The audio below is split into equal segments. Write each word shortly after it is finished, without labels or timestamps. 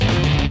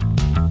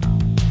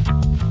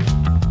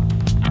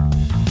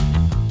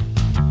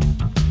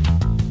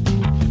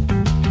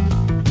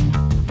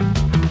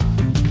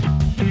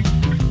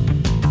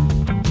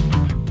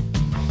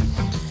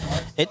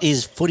It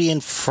is Footy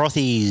and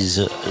Frothies.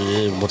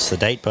 What's the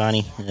date,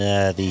 Barney?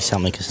 The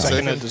something.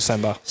 2nd of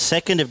December.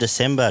 2nd of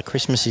December.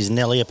 Christmas is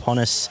nearly upon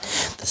us.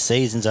 The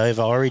season's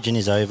over. Origin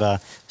is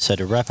over. So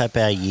to wrap up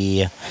our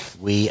year,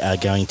 we are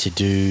going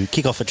to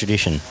kick off a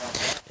tradition.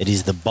 It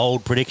is the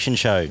Bold Prediction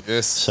Show.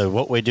 Yes. So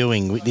what we're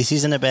doing, this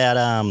isn't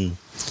about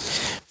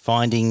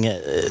finding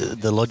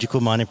the logical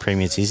minor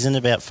premiers. This isn't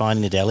about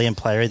finding the Dalian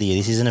Player of the Year.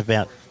 This isn't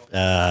about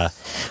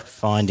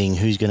finding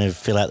who's going to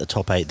fill out the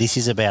top 8. This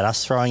is about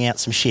us throwing out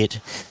some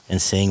shit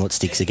and seeing what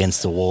sticks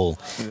against the wall.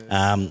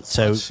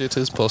 So shit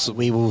as possible.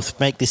 we will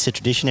make this a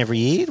tradition every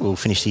year. We'll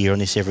finish the year on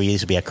this every year.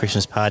 This will be our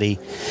Christmas party.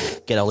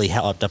 Get Ollie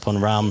hyped up on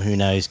rum. Who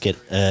knows? Get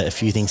a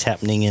few things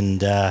happening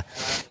and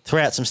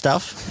throw out some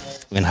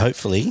stuff. And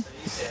hopefully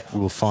we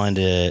will find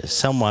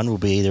someone will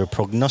be either a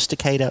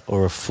prognosticator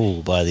or a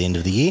fool by the end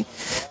of the year.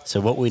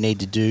 So what we need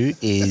to do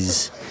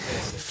is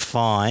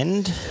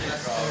find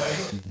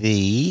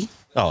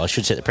I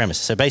should set the premise.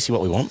 So basically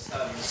what we want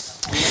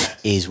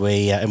is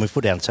and we've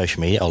put it out on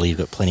social media. Ollie, you've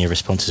got plenty of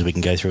responses we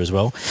can go through as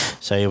well.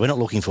 So we're not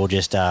looking for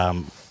just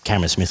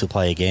Cameron Smith will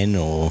play again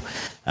or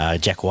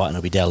Jack White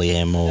will be Dally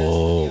M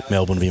or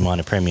Melbourne will be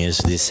minor premiers.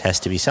 This has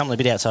to be something a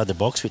bit outside the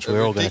box, which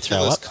we're all going to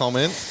throw up.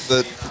 Comment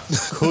that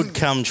could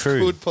come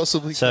true. Could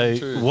possibly come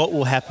true. So what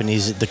will happen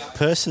is the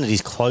person that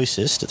is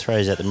closest that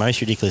throws out the most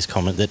ridiculous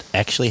comment that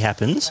actually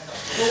happens,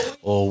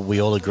 or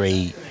we all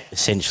agree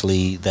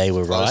essentially they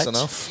were Close right.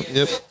 enough.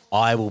 Yep.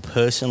 I will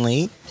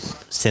personally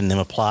send them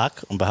a plaque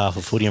on behalf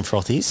of Footy and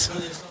Frothies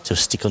to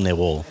stick on their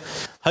wall.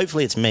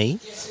 Hopefully it's me,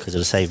 because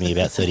it'll save me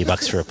about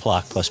 $30 for a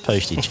plaque plus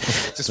postage.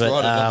 Just write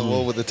it on the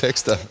wall with the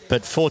texter.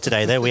 But for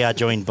today, though, we are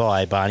joined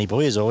by Barney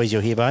Boy. As always,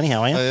 you're here, Barney.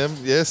 How are you? I am,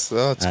 yes.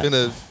 It's been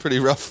a pretty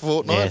rough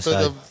fortnight,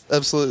 but I'm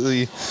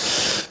absolutely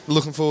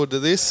looking forward to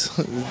this.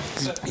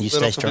 You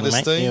stay strong,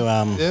 mate.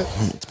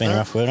 It's been a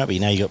rough fortnight, but you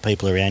know you've got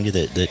people around you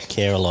that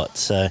care a lot.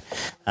 So,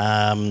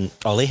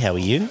 Ollie, how are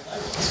you?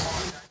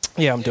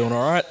 Yeah, I'm doing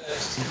all right.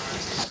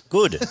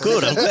 Good.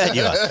 I'm glad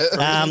you are.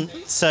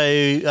 So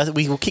I think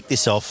we will kick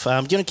this off. Do you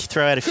want to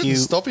throw out a few...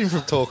 Stop him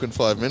from talking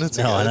 5 minutes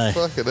ago. No, I know.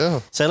 Fucking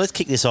hell. So let's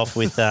kick this off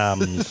with,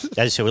 as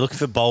I said, we're looking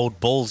for bold,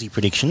 ballsy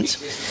predictions.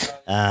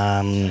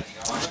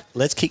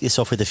 Let's kick this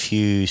off with a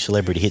few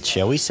celebrity hits,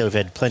 shall we? So we've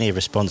had plenty of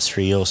response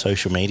through your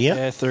social media.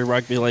 Yeah, through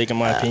rugby league, in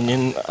my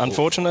opinion.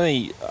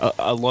 Unfortunately,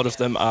 a lot of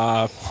them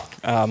are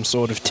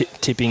sort of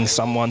tipping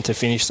someone to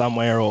finish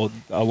somewhere, or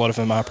a lot of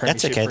them are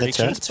premiership predictions. That's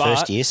okay, that's right. It's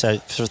first year, so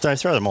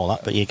throw them all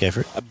up, but yeah, go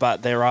for it.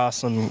 But there are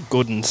some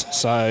good ones.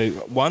 So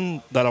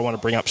one that I want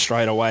to bring up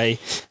straight away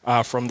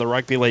from the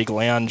Rugby League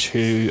Lounge,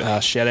 who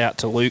shout out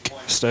to Luke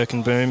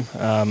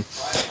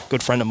Sturkenboom,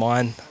 good friend of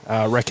mine,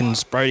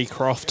 reckons Brodie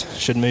Croft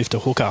should move to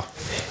hooker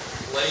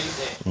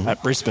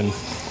at Brisbane.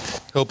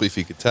 Help if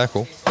he could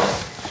tackle.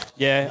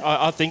 Yeah,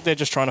 I think they're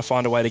just trying to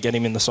find a way to get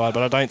him in the side,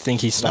 but I don't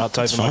think he starts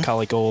over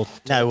McCulloch or...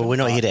 No, well, we're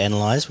not here to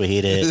analyse. We're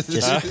here to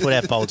just put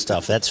out bold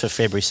stuff. That's for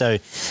February. So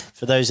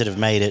for those that have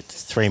made it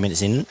 3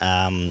 minutes in,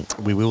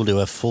 we will do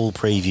a full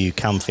preview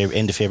come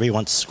end of February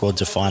once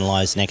squads are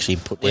finalised and actually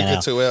put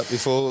down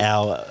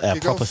our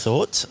proper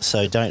thoughts.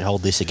 So don't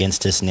hold this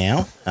against us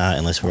now,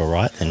 unless we're all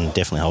right, then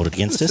definitely hold it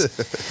against us.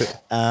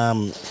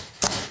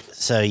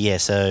 So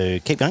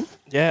keep going.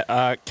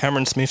 Yeah,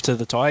 Cameron Smith to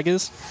the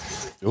Tigers.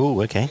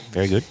 Oh, okay.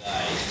 Very good.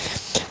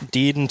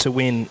 Dearden to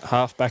win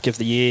halfback of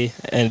the year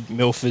and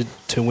Milford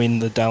to win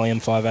the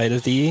Dalian 5'8"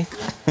 of the year.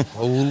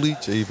 Holy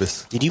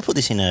Jeebus. Did you put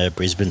this in a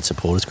Brisbane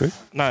supporters group?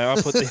 No,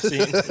 I put this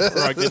in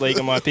rugby league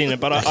in my opinion,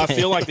 but I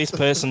feel like this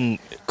person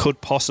could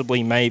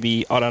possibly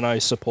maybe, I don't know,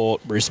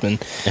 support Brisbane.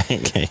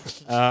 Okay.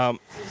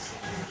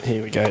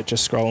 Here we go,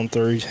 just scrolling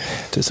through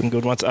to some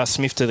good ones.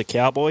 Smith to the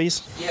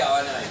Cowboys. Yeah,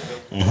 I know.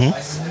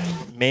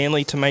 Mm-hmm.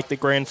 Manly to make the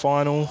grand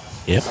final.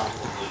 Yep.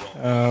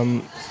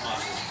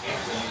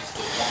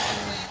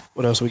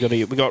 What else we got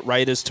here? We got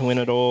Raiders to win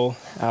it all.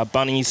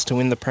 Bunnies to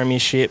win the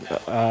premiership.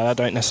 I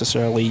don't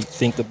necessarily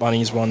think the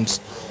Bunnies one's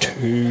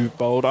too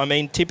bold. I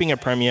mean, tipping a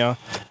premier,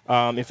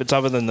 if it's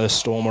other than the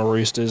Storm or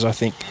Roosters, I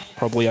think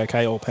probably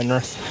okay, or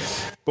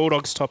Penrith.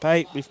 Bulldogs top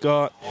 8. We've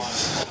got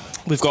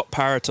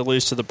Para to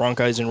lose to the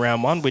Broncos in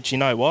round 1, which, you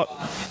know what,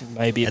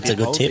 maybe that's a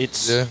good bold. tip.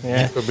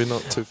 Yeah, probably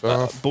not too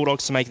far.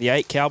 Bulldogs to make the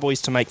 8,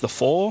 Cowboys to make the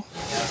 4.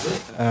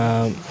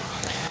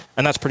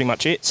 And that's pretty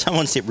much it.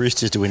 Someone tipped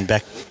Roosters to win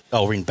back.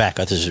 Oh, win back.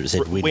 I thought it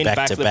said win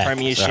back to the back.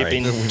 premiership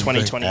in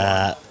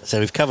 2021. So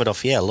we've covered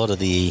off, a lot of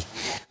the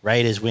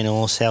Raiders win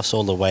all, Souths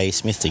all the way,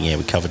 Smithton,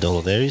 we covered all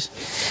of those.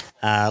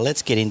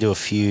 Let's get into a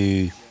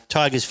few.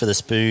 Tigers for the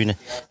spoon.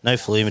 No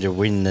Faluma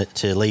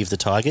to leave the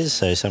Tigers,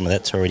 so some of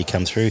that's already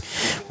come through.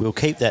 We'll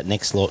keep that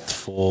next lot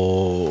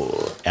for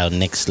our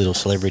next little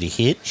celebrity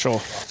hit.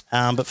 Sure.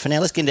 But for now,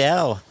 let's get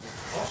into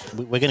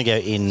we're going to go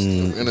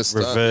in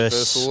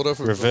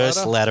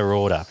reverse ladder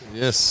order.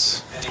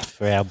 Yes.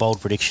 For our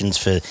bold predictions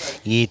for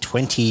year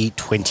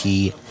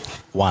 2021.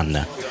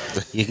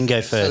 You can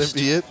go first. That'd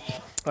be it.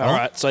 All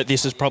right, so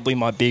this is probably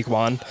my big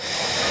one.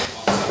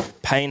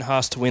 Payne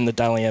Haas to win the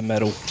Dally M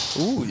medal.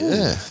 Ooh,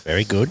 yeah.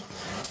 Very good.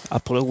 I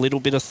put a little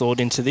bit of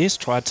thought into this,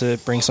 tried to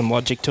bring some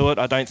logic to it.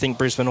 I don't think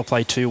Brisbane will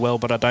play too well,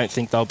 but I don't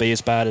think they'll be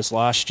as bad as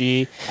last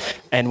year.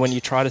 And when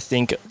you try to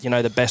think,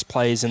 the best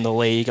players in the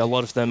league, a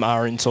lot of them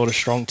are in sort of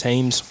strong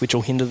teams, which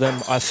will hinder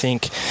them. I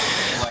think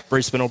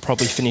Brisbane will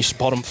probably finish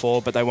bottom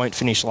 4, but they won't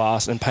finish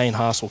last, and Payne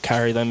Haas will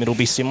carry them. It'll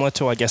be similar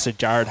to, I guess, a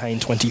Jared Hayne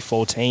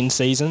 2014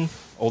 season.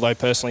 Although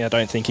personally I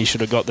don't think he should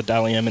have got the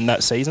Dally M in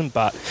that season,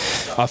 but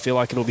I feel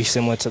like it'll be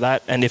similar to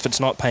that. And if it's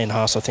not Payne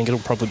Haas, I think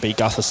it'll probably be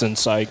Gutherson.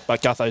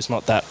 But Gutho's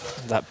not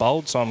that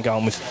bold, so I'm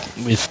going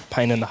with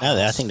Payne and the Haas.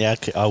 No, I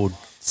think I would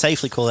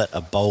safely call that a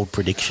bold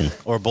prediction,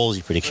 or a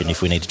ballsy prediction.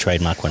 If we need to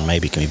trademark one,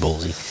 maybe it can be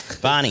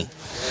ballsy. Barney.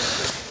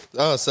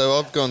 So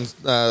I've gone.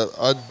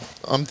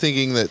 I'm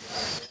thinking that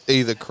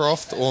either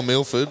Croft or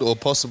Milford, or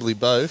possibly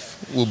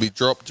both, will be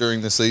dropped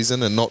during the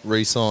season and not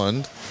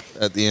re-signed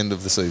at the end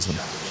of the season.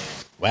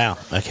 Wow.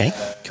 Okay.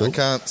 Cool.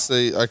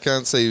 I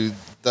can't see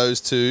those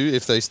two,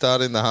 if they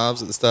start in the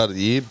halves at the start of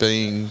the year,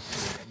 being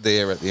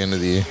there at the end of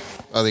the year.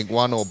 I think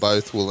one or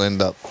both will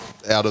end up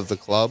out of the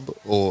club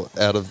or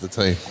out of the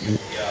team.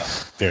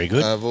 Very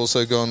good. I've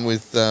also gone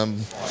with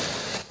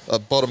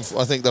bottom.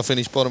 I think they'll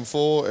finish bottom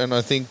 4, and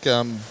I think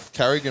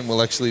Carrigan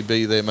will actually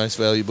be their most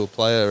valuable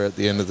player at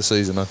the end of the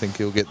season. I think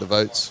he'll get the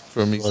votes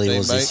from his teammates. He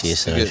was this year,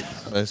 so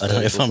I don't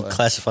know if I'm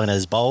classifying it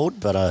as bold,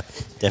 but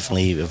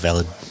definitely a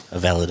valid.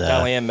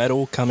 Dally M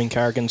medal coming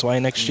Carrigan's way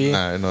next year.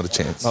 No, not a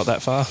chance. Not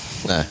that far.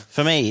 No.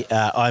 For me,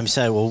 I'm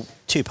so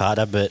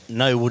two-parter, but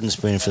no wooden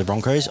spoon for the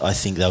Broncos. I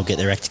think they'll get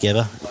their act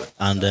together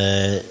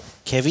under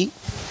Kevy.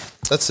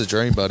 That's the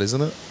dream, bud,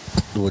 isn't it?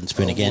 The wooden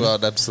spoon again. Well,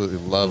 I'd absolutely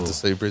love to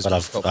see Brisbane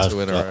top 2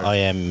 in a row. I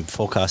am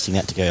forecasting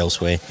that to go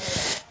elsewhere.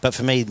 But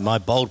for me, my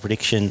bold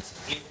prediction,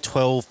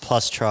 12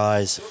 plus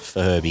tries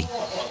for Herbie.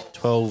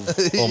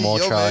 12 or more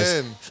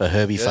tries for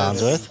Herbie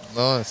Farnsworth.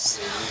 Nice.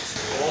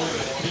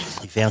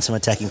 He found some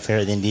attacking fare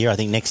at the end of the year. I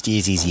think next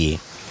year's his year.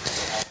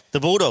 The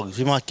Bulldogs,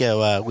 we might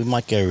go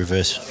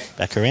reverse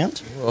back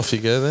around. Off you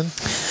go then.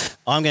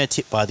 I'm going to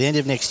tip by the end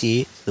of next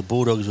year, the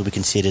Bulldogs will be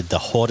considered the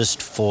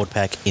hottest forward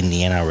pack in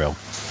the NRL.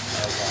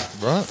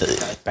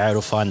 Right. Barrett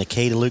will find the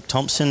key to Luke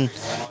Thompson,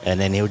 and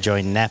then he'll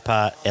join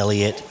Napa,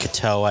 Elliott,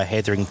 Katoa,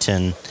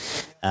 Hetherington,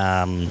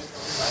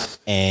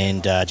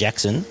 and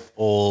Jackson,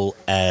 all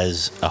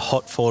as a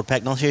hot forward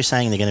pack. Not here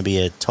saying they're going to be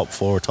a top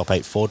 4 or top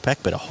 8 forward pack,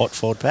 but a hot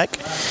forward pack.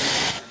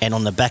 And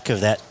on the back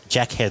of that,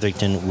 Jack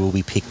Hetherington will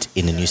be picked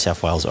in the New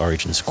South Wales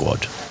Origin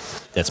squad.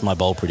 That's my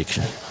bold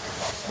prediction.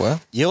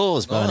 Well,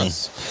 yours, Barney.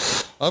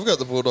 Nice. I've got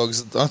the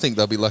Bulldogs. I think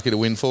they'll be lucky to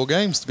win 4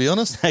 games, to be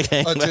honest.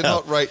 Okay, I do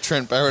not rate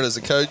Trent Barrett as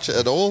a coach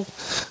at all.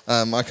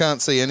 I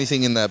can't see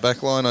anything in that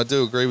back line. I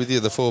do agree with you.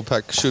 The forward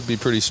pack should be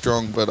pretty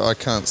strong, but I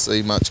can't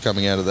see much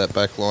coming out of that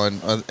back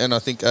line. And I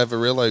think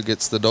Averillo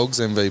gets the Dogs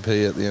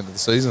MVP at the end of the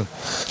season.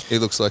 He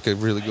looks like a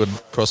really good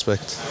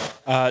prospect.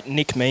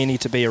 Nick Meaney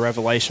to be a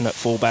revelation at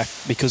fullback,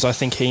 because I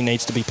think he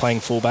needs to be playing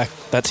fullback.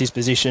 That's his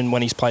position.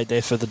 When he's played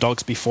there for the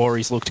Dogs before,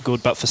 he's looked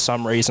good, but for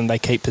some reason they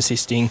keep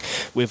persisting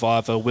with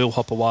either Will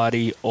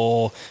Hopewadi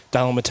or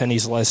Dallin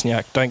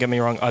Watene-Zelezniak. Don't get me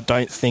wrong, I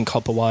don't think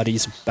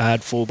Hopewadi's a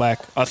bad fullback.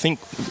 I think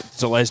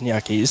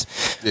Zelezniak is.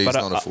 Yeah, he's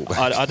not a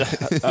fullback.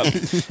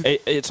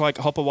 It's like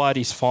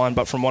Hopewadi's fine,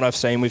 but from what I've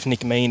seen with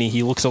Nick Meaney,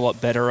 he looks a lot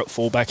better at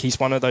fullback. He's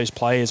one of those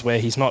players where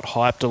he's not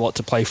hyped a lot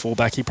to play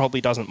fullback. He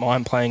probably doesn't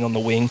mind playing on the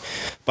wing,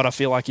 but I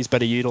feel like he's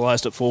better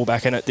utilised at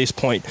fullback. And at this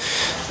point,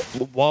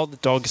 while the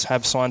Dogs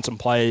have signed some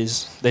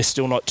players, there's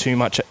still not too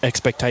much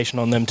expectation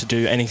on them to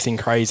do anything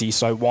crazy,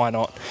 so why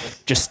not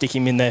just stick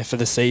him in there for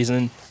the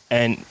season?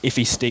 And if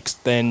he sticks,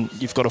 then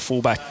you've got a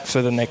fullback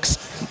for the next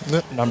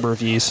number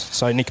of years.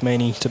 So Nick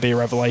Meaney to be a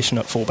revelation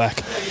at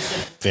fullback.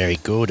 Very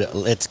good.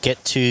 Let's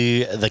get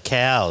to the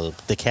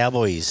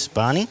Cowboys.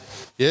 Barney?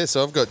 Yeah,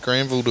 so I've got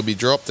Granville to be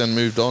dropped and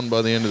moved on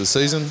by the end of the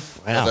season.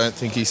 Wow. I don't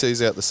think he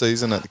sees out the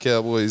season at the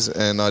Cowboys,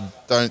 and I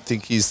don't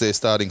think he's their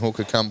starting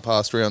hooker come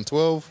past round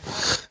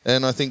 12.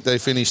 And I think they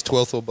finish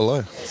 12th or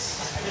below.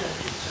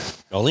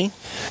 Ollie?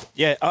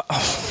 Yeah,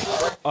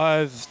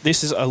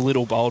 this is a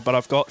little bold, but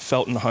I've got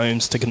Felton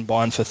Holmes to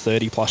combine for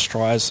 30-plus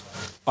tries.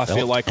 I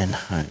feel like... And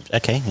Holmes.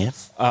 Okay,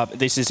 yeah.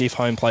 This is if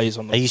home plays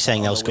on the... Are you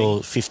saying they'll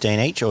score 15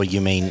 each, or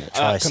you mean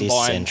try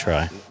assists and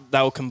try?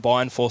 They'll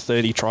combine for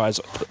 30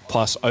 tries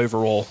plus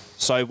overall.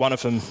 So one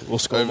of them will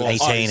score more.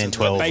 18 and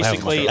 12.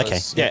 Basically, okay.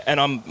 Yeah,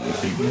 and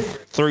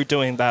through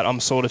doing that, I'm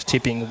sort of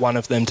tipping one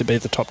of them to be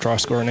the top try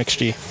scorer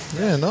next year.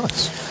 Yeah,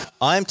 nice.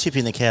 I'm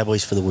tipping the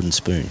Cowboys for the wooden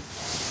spoon.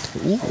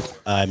 Ooh.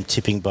 I'm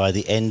tipping by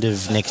the end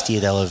of next year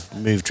they'll have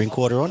moved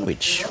Drinkwater on,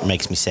 which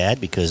makes me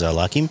sad because I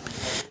like him.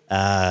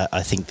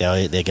 I think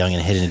they're going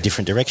ahead in a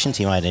different direction.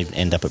 He might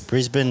end up at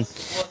Brisbane.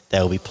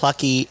 They'll be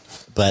plucky,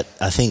 but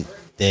I think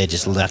they're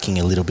just lacking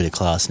a little bit of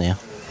class now.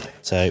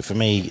 So for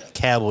me,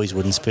 Cowboys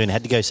wooden spoon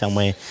had to go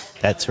somewhere.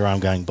 That's where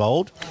I'm going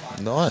bold.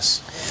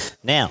 Nice.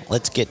 Now,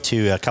 let's get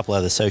to a couple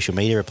other social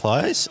media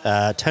replies.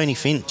 Tony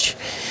Finch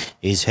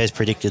has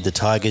predicted the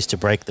Tigers to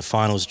break the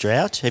finals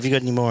drought. Have you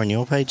got any more on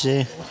your page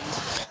there?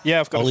 Yeah,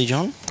 I've got Ollie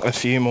John? A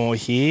few more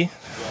here,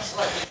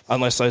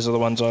 unless those are the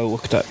ones I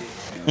looked at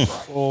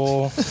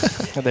 4.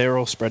 They're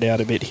all spread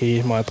out a bit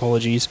here. My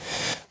apologies.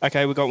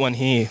 Okay, we got one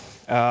here.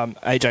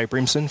 AJ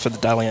Brimson for the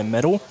Dalian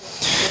medal.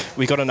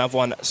 We got another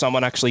one.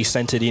 Someone actually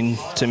sent it in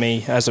to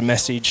me as a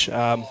message.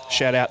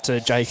 Shout out to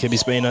Jacob.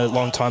 He's been a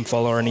long-time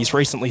follower and he's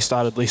recently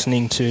started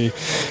listening to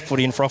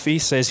Footy and Frothy.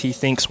 Says he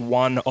thinks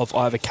one of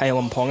either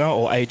Kalen Ponga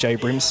or AJ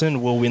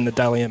Brimson will win the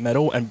Dalian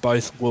medal and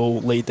both will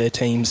lead their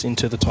teams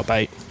into the top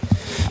 8.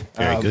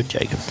 Very good,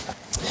 Jacob.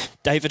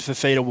 David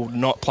Fafita will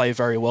not play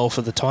very well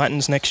for the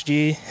Titans next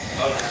year.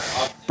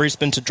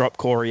 Brisbane to drop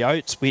Corey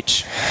Oates,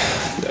 which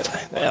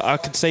I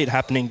could see it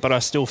happening, but I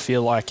still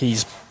feel like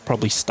he's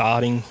probably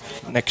starting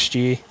next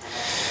year.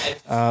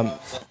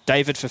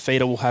 David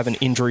Fafita will have an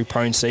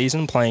injury-prone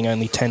season, playing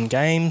only 10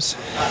 games.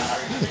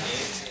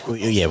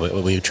 Yeah,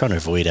 we were trying to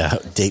avoid a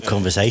deep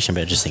conversation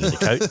about just thinking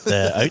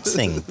the Oates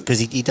thing, because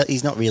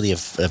he's not really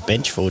a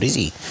bench forward, is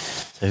he?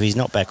 So if he's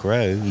not back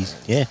row, he's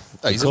a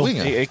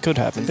winger. It could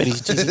happen. But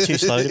is he too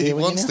slow to be He a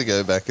winger wants now? to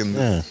go back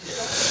and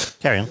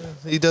Carry on.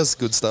 he does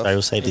good stuff. So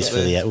we'll save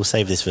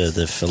this for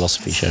the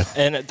philosophy show.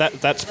 And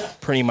that's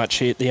pretty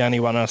much it. The only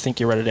one, I think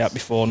you read it out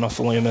before,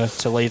 Nofaluma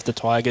to leave the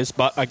Tigers.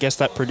 But I guess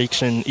that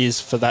prediction is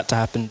for that to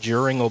happen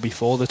during or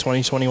before the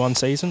 2021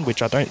 season,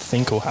 which I don't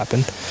think will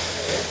happen.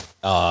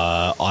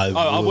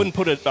 I wouldn't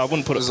put it. There's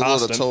a lot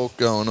past of him. talk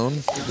going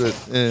on. But,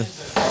 yeah.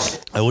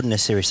 I wouldn't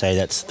necessarily say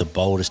that's the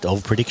boldest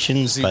of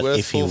predictions. Is he but worth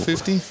if he,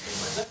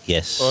 450,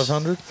 yes,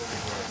 500?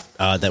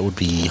 That would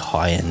be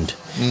high end.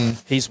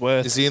 He's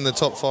worth. Is he in the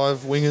top 5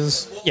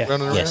 wingers Yeah.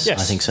 running around? Yes, Yes.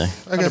 I think so.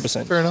 Okay,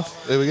 100%. fair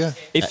enough. There we go.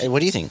 What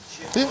do you think?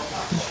 Yeah,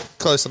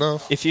 close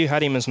enough. If you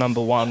had him as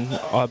number 1,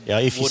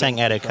 If you're saying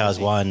Addo-Carr's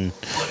 1,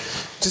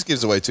 Just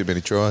gives away too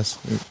many tries.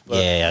 But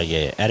yeah.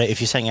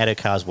 If you're saying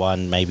Addo-Car's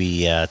 1,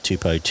 maybe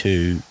Tupou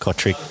 2,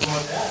 Kotrick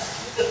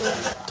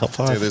top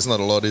 5. yeah, there's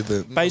not a lot in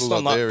there.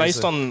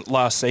 based on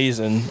last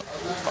season,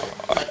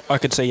 I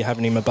could see you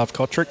having him above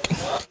Kotrick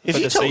If for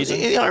you the season.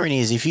 the irony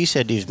is, if you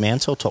said if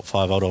Mansell top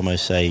 5, I'd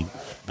almost say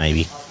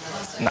maybe.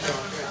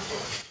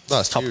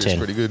 last top year 10. is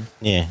pretty good.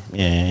 Yeah.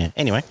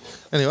 Anyway,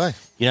 Anyway,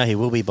 you know he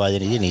will be by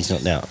then. He's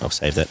not now. I'll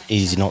save that.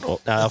 He's not.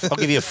 I'll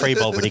give you a free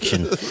bowl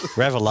prediction.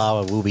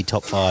 Ravalawa will be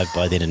top 5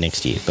 by the end of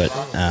next year. But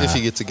if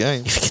he gets a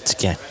game, if he gets a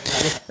game.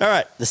 All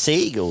right, the Sea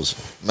Eagles.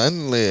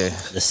 Manly.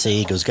 The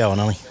Sea Eagles. Go on,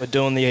 Ollie. We're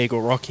doing the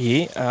Eagle Rock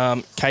here.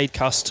 Cade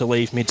Cuss to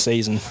leave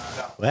mid-season.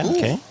 Well,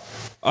 okay.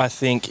 I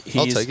think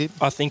I'll take it.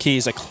 I think he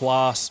is a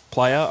class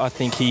player. I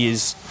think he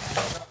is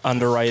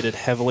underrated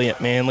heavily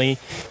at Manly.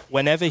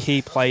 Whenever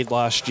he played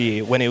last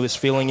year, when he was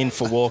filling in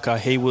for Walker,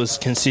 he was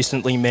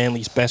consistently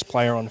Manly's best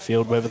player on the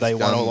field, whether they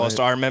won or lost.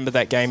 mate. I remember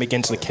that game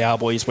against the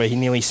Cowboys where he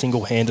nearly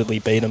single-handedly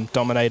beat them,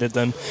 dominated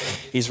them.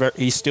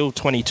 He's still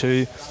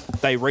 22.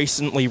 They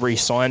recently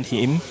re-signed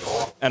him,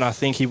 and I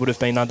think he would have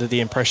been under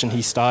the impression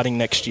he's starting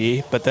next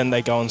year, but then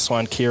they go and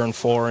sign Kieran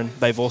Foran.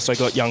 They've also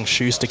got young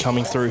Schuster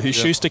coming through, who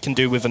Schuster can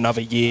do with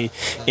another year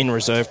in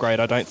reserve grade.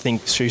 I don't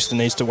think Schuster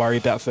needs to worry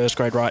about first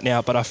grade right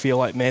now, but I feel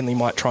like Manly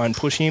might try and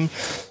push him.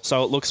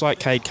 So it looks like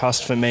Cade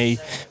Cuss for me,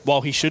 while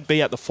he should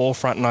be at the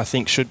forefront and I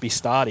think should be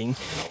starting,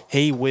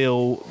 he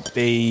will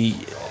be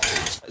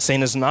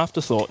seen as an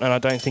afterthought, and I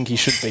don't think he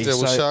should be. Yeah,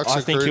 well, so Sharks I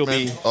think he'll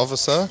recruitment be.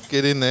 officer,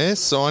 get in there,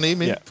 sign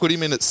him, Yeah. put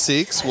him in at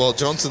 6 while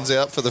Johnson's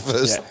out for the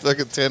first Yeah.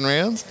 fucking 10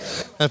 rounds.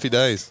 Happy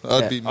days.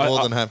 I'd be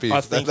more than happy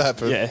if that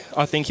happened. Yeah,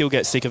 I think he'll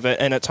get sick of it,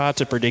 and it's hard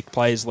to predict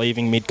players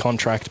leaving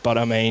mid-contract, but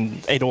I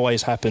mean, it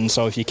always happens,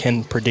 so if you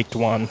can predict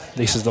one,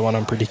 this is the one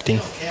I'm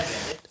predicting.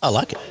 I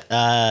like it.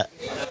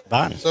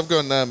 Barn. So I've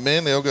got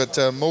Manly. I've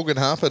got Morgan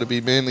Harper to be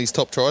Manly's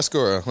top try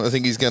scorer. I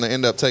think he's going to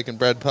end up taking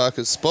Brad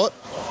Parker's spot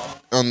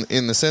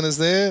in the centres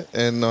there,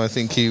 and I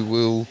think he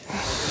will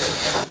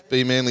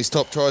be Manly's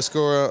top try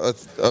scorer.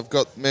 I've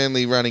got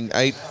Manly running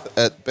 8th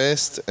at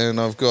best,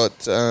 and I've got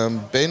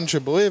Ben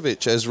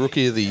Trebojevic as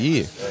Rookie of the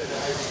Year.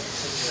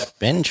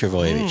 Ben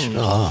Trebojevic.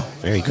 Oh,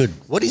 very good.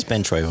 What is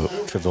Ben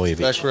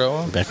Trebojevic? Back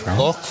rower. Back rower.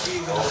 Lock,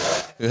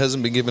 who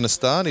hasn't been given a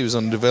start. He was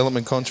on a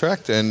development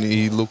contract, and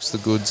he looks the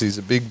goods. He's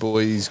a big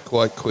boy. He's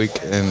quite quick,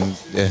 and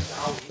yeah,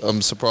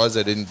 I'm surprised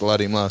they didn't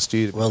blood him last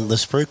year. Well, the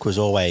spruik was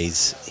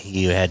always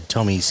he had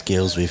Tommy's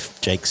skills with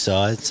Jake's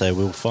side, so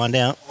we'll find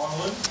out.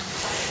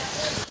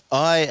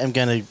 I am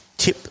going to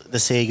tip the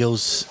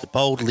Seagulls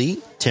boldly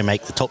to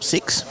make the top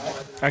 6.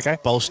 Okay.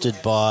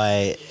 Bolstered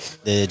by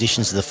the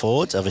additions to the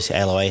forwards. Obviously,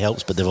 LOA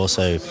helps, but they've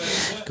also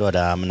got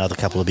another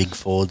couple of big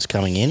forwards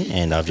coming in,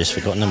 and I've just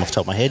forgotten them off the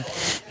top of my head.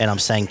 And I'm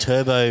saying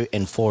Turbo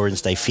and Foran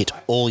stay fit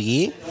all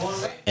year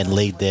and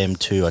lead them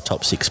to a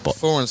top 6 spot.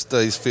 Foran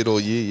stays fit all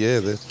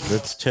year. Yeah,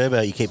 that's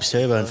Turbo, you keep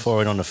Turbo and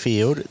Foran on the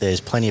field.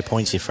 There's plenty of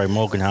points if you throw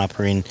Morgan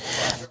Harper in.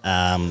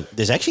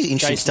 There's actually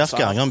interesting Jason stuff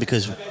going on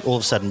because all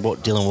of a sudden,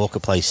 Dylan Walker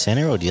plays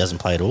centre or he doesn't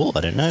play at all.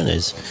 I don't know.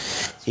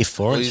 If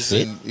Foran's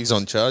fit. he's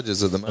on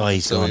charges at the moment. Oh,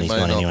 he's so gone. he He's may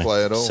gone not anyway.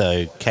 play at all.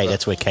 So, Kate,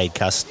 that's where Cade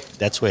Cuss.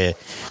 That's where,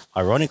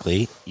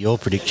 ironically, your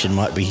prediction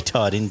might be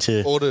tied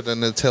into. Ordered a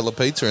Nutella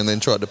pizza and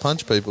then tried to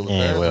punch people.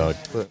 Yeah, well,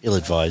 apparently.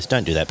 ill-advised.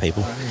 Don't do that,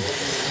 people.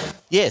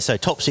 Yeah, so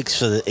top 6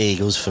 for the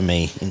Eagles for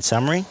me. In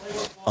summary,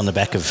 on the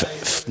back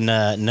of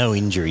no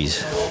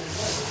injuries.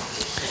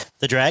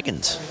 The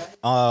Dragons.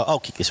 I'll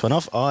kick this one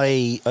off.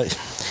 I'm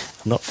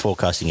not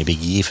forecasting a big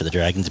year for the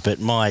Dragons, but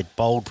my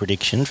bold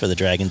prediction for the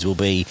Dragons will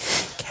be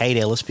Kate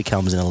Ellis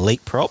becomes an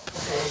elite prop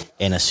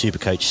and a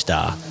Supercoach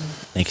star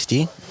next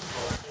year.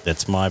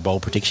 That's my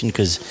bold prediction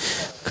because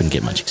couldn't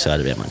get much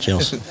excited about much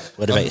else.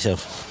 What about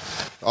yourself?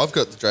 I've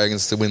got the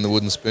Dragons to win the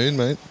wooden spoon,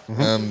 mate.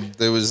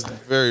 There was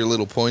very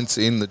little points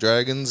in the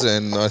Dragons,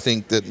 and I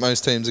think that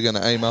most teams are going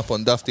to aim up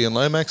on Dufty and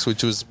Lomax,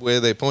 which was where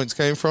their points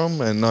came from,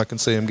 and I can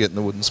see them getting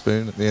the wooden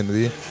spoon at the end of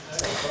the year.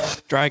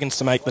 Dragons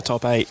to make the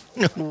top 8.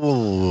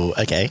 Ooh,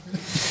 okay.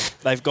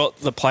 They've got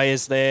the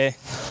players there.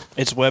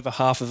 It's whether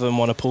half of them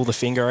want to pull the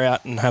finger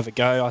out and have a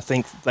go. I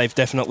think they've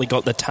definitely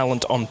got the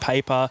talent on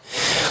paper.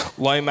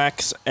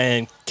 Lomax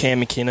and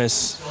Cam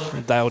McInnes,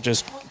 they'll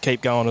just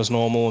keep going as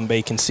normal and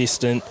be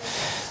consistent.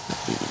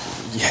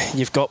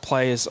 You've got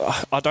players.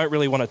 I don't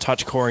really want to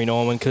touch Corey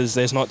Norman because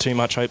there's not too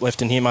much hope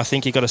left in him. I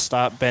think you've got to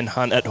start Ben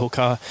Hunt at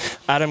hooker.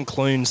 Adam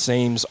Clune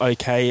seems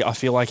okay. I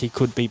feel like he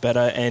could be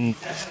better, and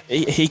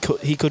he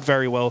could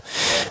very well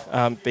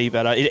be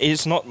better.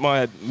 It's not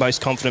my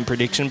most confident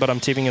prediction, but I'm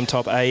tipping him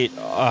top 8.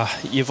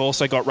 You've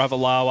also got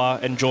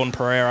Ravalawa and John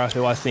Pereira,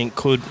 who I think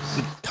could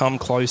come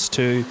close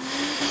to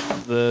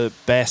the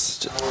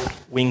best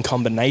wing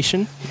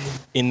combination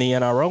in the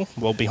NRL.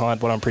 Well,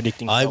 behind what I'm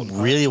predicting. I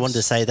really wanted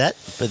to say that,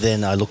 but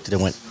then I looked at it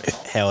and went,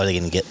 how are they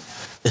going to get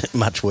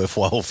much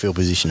worthwhile field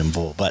position and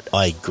ball? But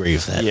I agree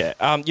with that.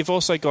 Yeah. You've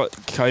also got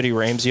Cody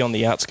Ramsey on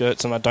the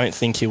outskirts, and I don't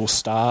think he will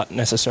start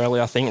necessarily.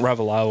 I think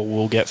Ravalawa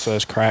will get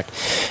first crack.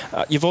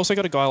 You've also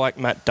got a guy like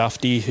Matt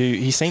Dufty, who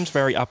he seems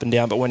very up and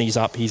down, but when he's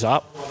up, he's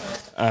up.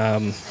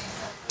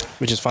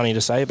 Which is funny to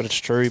say, but it's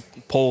true.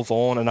 Paul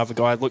Vaughan, another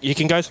guy. Look, you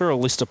can go through a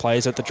list of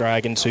players at the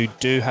Dragons who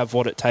do have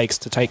what it takes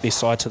to take this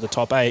side to the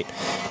top 8,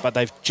 but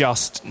they've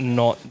just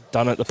not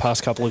done it the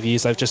past couple of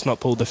years. They've just not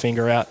pulled the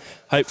finger out.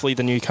 Hopefully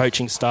the new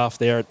coaching staff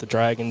there at the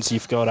Dragons,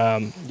 you've got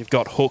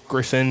Hook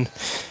Griffin,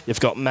 you've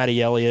got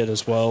Matty Elliott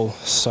as well.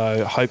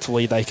 So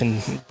hopefully they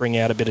can bring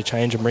out a bit of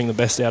change and bring the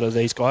best out of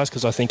these guys,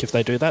 because I think if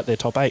they do that, they're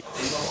top 8.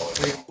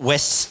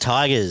 West's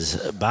Tigers,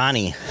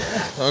 Barney.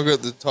 I've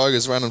got the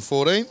Tigers running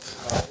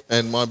 14th,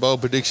 and my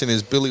bold prediction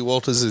is Billy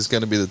Walters is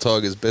going to be the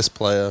Tigers' best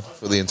player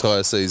for the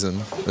entire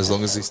season, as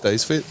long as he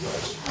stays fit.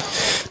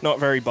 Not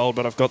very bold,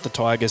 but I've got the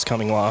Tigers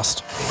coming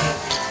last.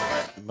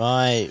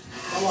 My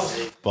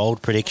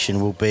bold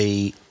prediction will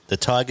be the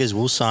Tigers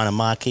will sign a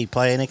marquee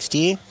player next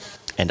year,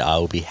 and I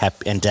will be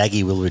happy, and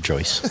Daggy will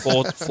rejoice.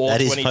 For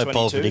that is my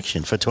bold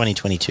prediction for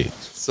 2022.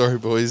 Sorry,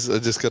 boys, I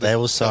just got to. They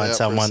will sign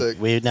someone.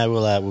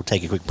 We'll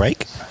take a quick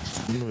break.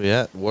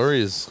 Yeah,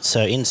 Warriors.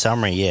 So in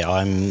summary,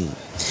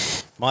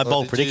 my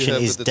bold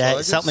prediction is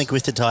that something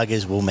with the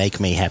Tigers will make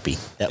me happy.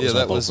 That was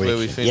my bold prediction. Where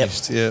we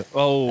finished. Yep. Yeah.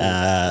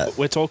 Oh,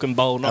 we're talking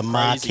bold, not a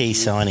marquee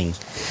signing.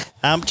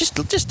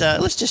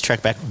 Let's just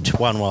track back to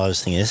one while I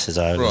was thinking this as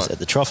I was at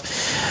the trough.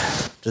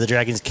 Do the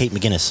Dragons keep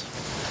McGuinness?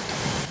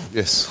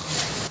 Yes.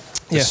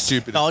 Yes.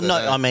 Stupid. Oh no,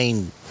 I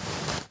mean,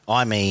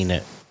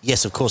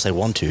 yes, of course they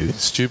want to.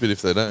 It's stupid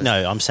if they don't.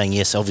 No, I'm saying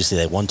yes. Obviously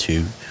they want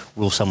to.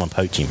 Will someone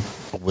poach him,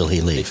 or will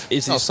he leave?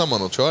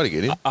 Someone will try to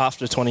get him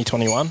after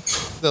 2021.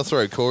 They'll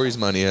throw Corey's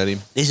money at him.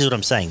 This is what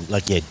I'm saying.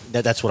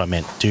 That's what I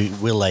meant.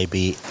 Will they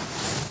be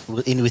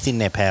within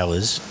their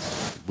powers?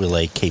 Will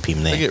they keep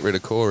him there? They get rid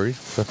of Corey.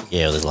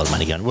 Yeah, well, there's a lot of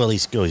money going. Well,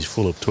 he's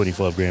full of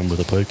 25 grand worth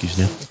of pokies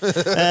now.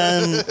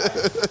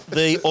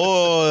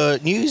 The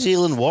New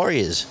Zealand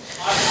Warriors.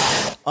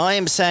 I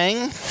am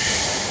saying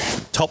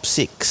top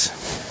 6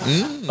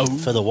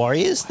 for the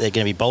Warriors. They're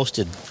going to be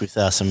bolstered with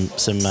some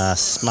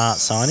smart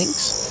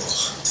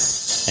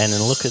signings. And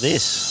then look at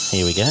this.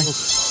 Here we go.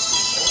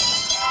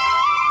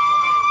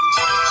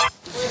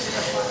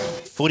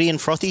 Footy and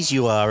Frothies,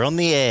 you are on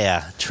the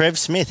air. Trev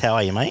Smith, how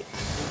are you, mate?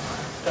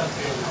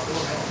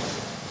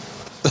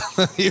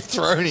 You've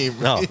thrown him.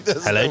 Oh,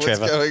 hello,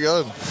 Trevor. What's going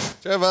on?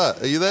 Trevor,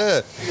 are you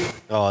there?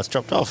 Oh, it's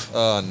dropped off.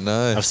 Oh,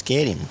 no. I've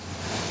scared him.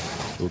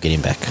 We'll get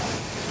him back.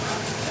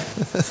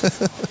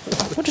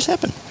 What just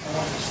happened?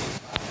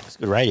 It's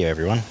good radio,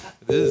 everyone.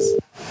 It is.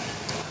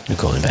 We'll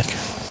call him back.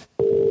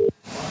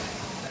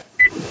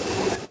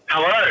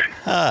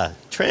 Hello.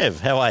 Trev,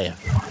 how are you?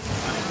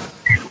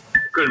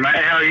 Good, mate.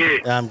 How are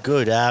you? I'm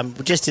good.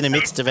 We're just in the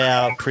midst of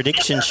our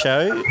prediction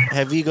show.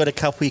 Have you got a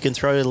couple you can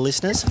throw to the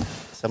listeners?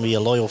 Some of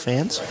your loyal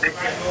fans? Yeah,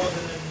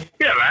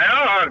 mate.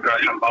 I've got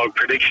some bold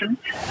predictions.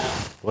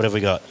 What have we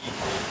got?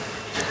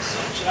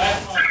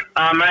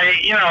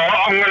 Mate,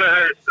 I'm going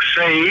to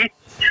see,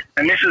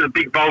 and this is a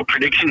big bold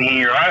prediction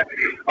here, right?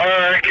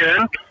 I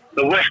reckon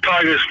the West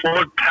Tigers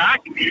forward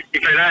pack, if they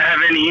don't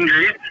have any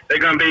injuries, they're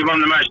going to be one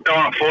of the most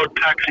dominant forward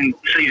packs in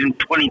season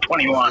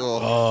 2021.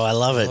 Oh, I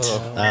love it.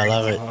 I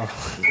love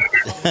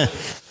it.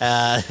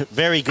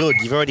 Very good.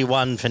 You've already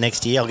won for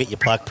next year. I'll get your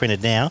plaque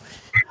printed now.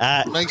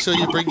 Make sure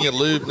you bring your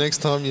lube next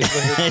time you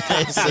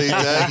see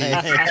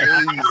Daggy.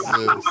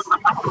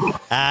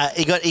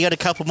 Jesus. You got a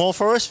couple more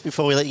for us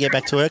before we let you get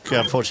back to work?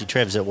 Unfortunately,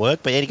 Trev's at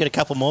work, but you got a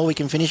couple more we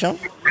can finish on?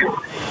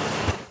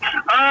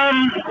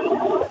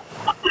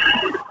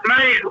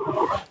 Mate,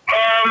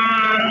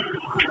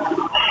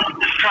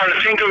 just trying to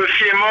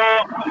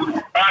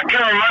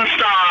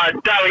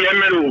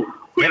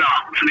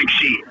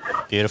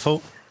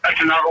Beautiful.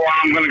 That's another one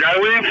I'm going to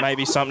go with.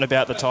 Maybe something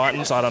about the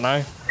Titans. I don't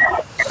know.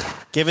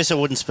 Give us a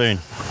wooden spoon.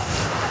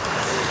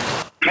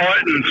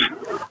 Titans.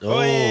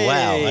 Oh,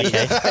 wow.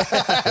 Okay.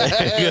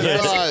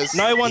 Nice.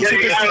 No one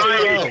took us to do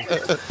well.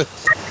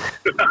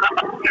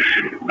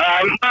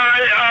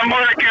 I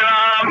reckon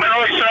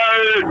also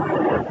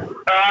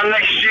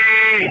next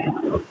year,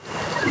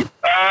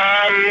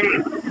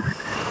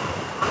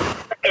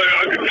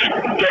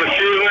 got a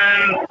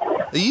feeling.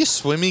 Are you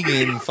swimming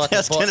in fucking I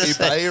was gonna Botany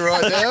say- Bay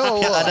right now?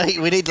 Or I what?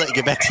 know we need to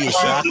get back to your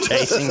shark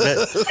chasing,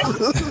 but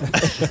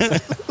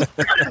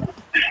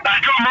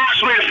John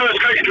Morris will be the first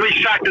coach to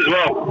be sacked as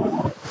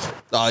well.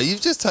 Oh,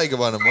 you've just taken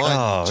one of mine.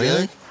 oh, jerk.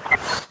 really?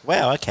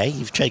 Wow, okay,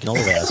 you've taken all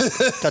of ours.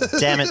 God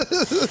damn it.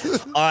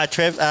 All right,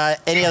 Trev,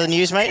 any other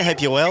news, mate? Hope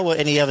you're well.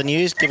 Any other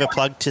news? Give a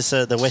plug to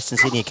the Western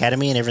Sydney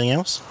Academy and everything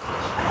else.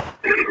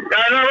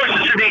 No,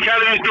 Western Sydney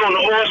Academy is doing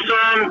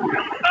awesome.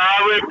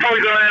 We're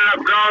probably going to end up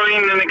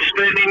growing and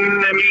expanding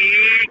in the new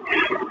year.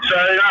 So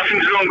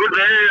nothing's going good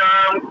there.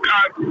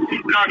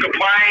 Can't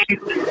complain.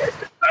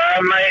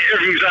 Mate,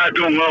 everything's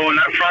doing well on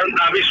that front.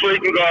 This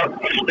week we've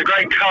got the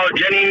great Carl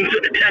Jennings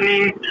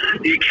attending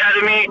the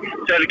academy.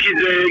 So the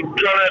kids are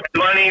going to be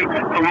learning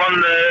from one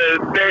of the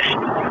best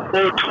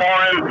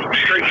all-time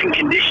strength and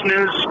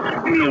conditioners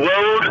in the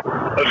world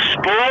of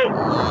sport.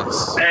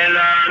 Nice. And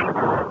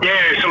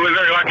so we're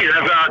very lucky to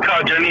have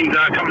Carl Jennings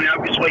coming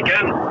out this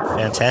weekend.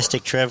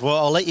 Fantastic, Trev. Well,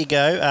 I'll let you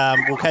go.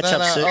 We'll catch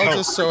up soon. I'll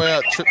just throw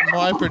out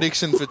my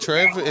prediction for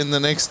Trev in the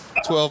next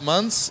 12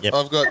 months. Yep.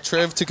 I've got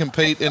Trev to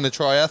compete in a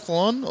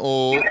triathlon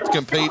or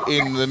compete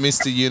in the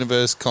Mr.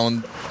 Universe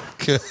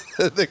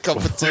the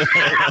competition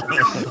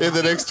in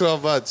the next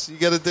 12 months. You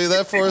got to do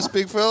that for us,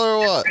 big fella, or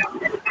what?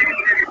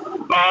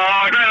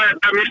 I don't know if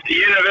I missed the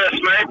universe,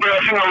 mate, but I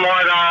think I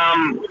might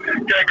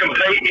go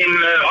compete in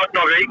the hot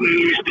dog eating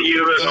Mr.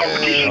 Universe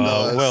competition.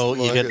 Oh, well,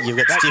 you've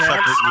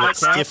got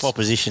stiff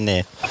opposition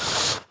there.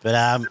 But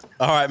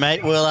all right,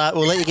 mate. We'll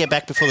let you get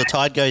back before the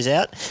tide goes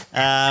out.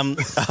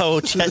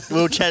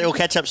 We'll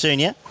catch up soon,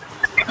 yeah.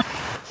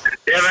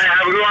 Yeah, mate.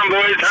 Have a good one,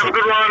 boys. Have a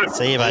good one.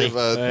 See you, buddy.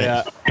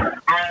 Yeah.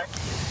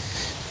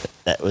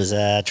 That was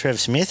Trev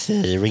Smith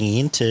ringing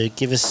in to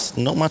give us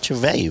not much of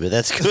value, but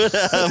that's good.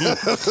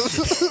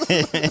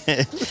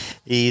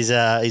 He's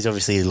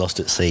obviously lost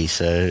at sea,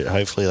 so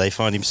hopefully they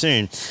find him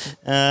soon.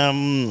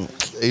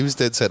 He was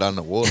dead set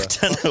underwater.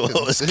 I don't know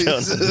what was going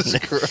on. Jesus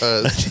Christ.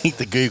 I think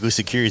the Google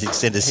security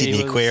extended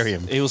Sydney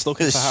Aquarium. He was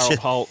looking for Harold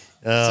Holt.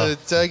 So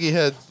Daggy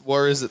had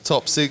Warriors at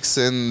top 6,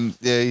 and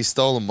he's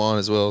stolen mine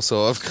as well.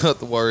 So I've got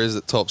the Warriors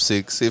at top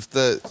 6. If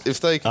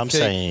they can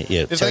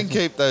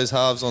keep those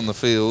halves on the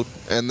field,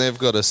 and they've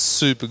got a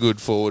super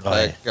good forward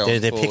pack going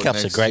their forward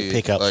pickups are next great year.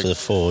 pickups for the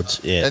forwards.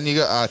 Yeah, And you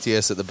got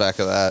RTS at the back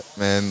of that,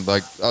 man.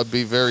 Like, I'd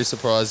be very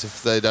surprised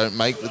if they don't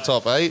make the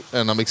top 8,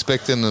 and I'm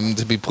expecting them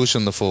to be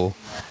pushing the 4.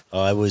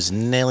 I was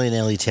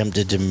nearly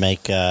tempted to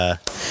make Tohu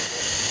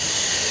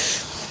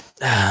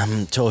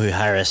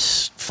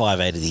Harris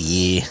 5'8" of the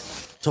year.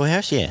 Tohu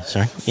Harris, yeah,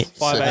 sorry. Yeah.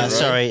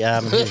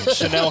 5'8",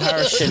 Chanel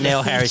Harris.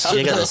 Chanel Harris,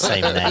 you got the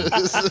same name.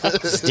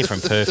 It's a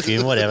different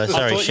perfume, whatever.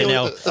 Sorry,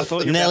 Chanel.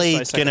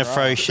 Nelly going to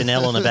throw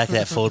Chanel on the back of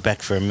that forward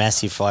back for a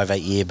massive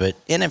 5'8" year, but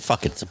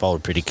fuck it, it's a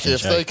bold prediction.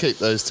 If they keep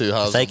those two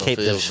halves they on keep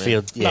the the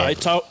field, No,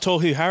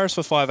 Tohu Harris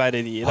for 5'8" of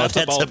the year. That's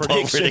a bold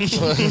prediction.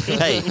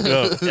 Hey,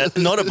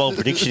 not a bold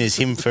prediction is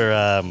him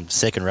for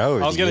second row.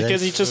 I was going to,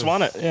 because he just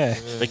won it, yeah.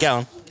 But go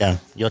on.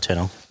 Your turn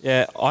on.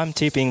 Yeah, I'm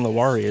tipping the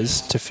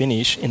Warriors to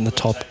finish in the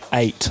top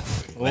 8.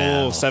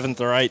 Wow. 7th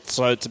or 8th,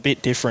 so it's a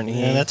bit different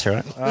here. Yeah, that's all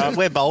right.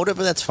 We're bolder,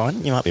 but that's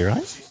fine. You might be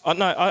right.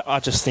 I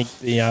just think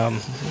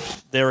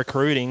their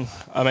recruiting,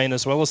 I mean,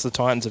 as well as the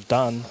Titans have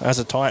done, as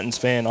a Titans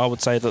fan, I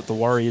would say that the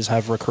Warriors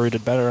have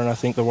recruited better, and I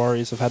think the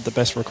Warriors have had the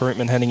best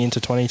recruitment heading into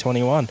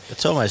 2021.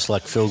 It's almost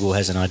like Phil Gould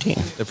has an idea.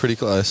 They're pretty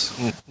close.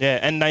 Yeah,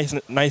 and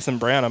Nathan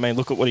Brown, I mean,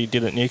 look at what he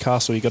did at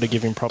Newcastle. You got to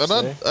give him props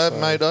there.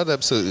 Mate, I'd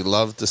absolutely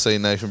love to see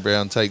Nathan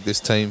Brown take this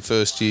team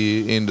first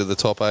year into the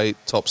top 8,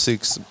 top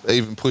 6,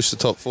 even push the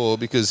top 4,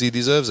 because he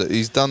deserves it.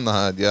 He's done the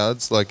hard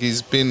yards. Like, he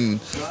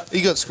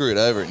got screwed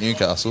over at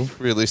Newcastle,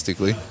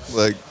 realistically.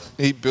 Like,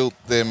 he built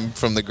them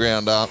from the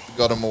ground up,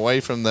 got them away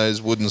from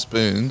those wooden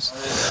spoons,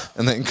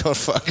 and then got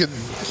fucking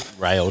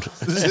railed.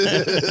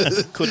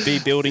 Could be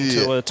building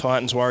to a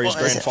Titans Warriors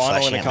grand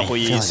final in a couple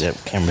of years. The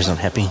camera's not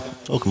happy.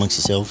 Talk amongst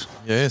yourselves.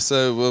 Yeah,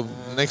 so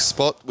the next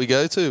spot we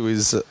go to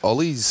is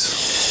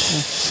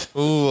Ollie's.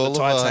 Ooh,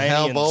 Oliver,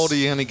 how bold are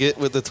you going to get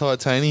with the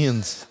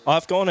Titanians?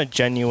 I've gone a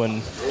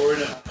genuine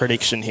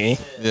prediction here.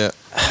 Yeah.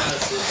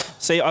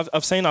 See,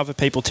 I've seen other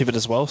people tip it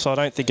as well, so I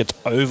don't think it's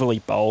overly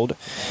bold.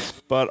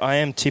 But I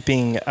am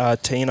tipping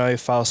Tino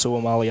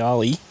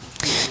Fa'asuamaleali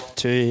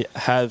to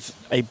have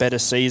a better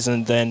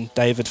season than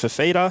David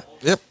Fifita.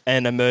 Yep.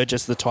 And emerge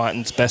as the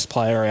Titans' best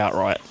player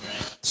outright.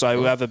 So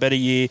we'll have a better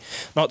year.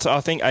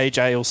 I think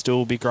AJ will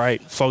still be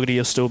great. Fogarty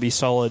will still be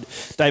solid.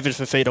 David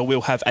Fifita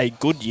will have a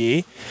good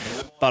year,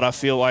 but I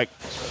feel like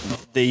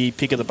the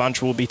pick of the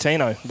bunch will be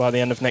Tino by the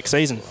end of next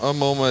season.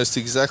 I'm almost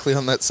exactly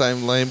on that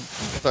same lane.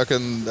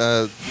 Fucking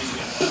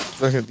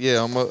fucking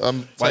yeah.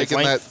 I'm taking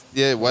that. Wavelength?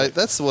 Yeah, wait.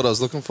 That's what I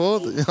was looking for.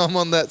 I'm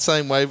on that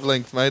same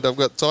wavelength, mate. I've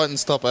got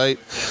Titans top 8.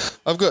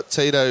 I've got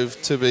Tito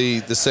to be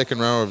the second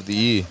rower of the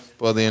year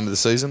by the end of the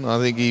season. I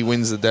think he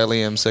wins the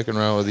Dally M second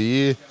rower of the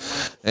year,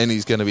 and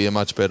he's going to be a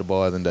much better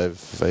buyer than David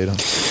Fifita.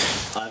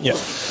 Yep.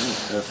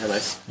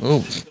 Oh,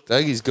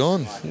 Daggy's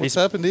gone. What's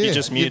happened here? You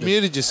just muted. You've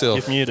muted yourself.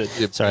 You've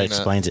muted. Sorry, it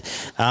explains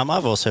it.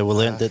 I've also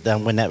learned that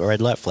when that red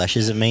light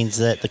flashes, it means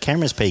that the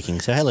camera's peaking.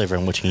 So hello,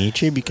 everyone watching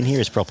YouTube. You can hear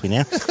us properly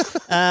now.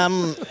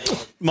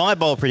 My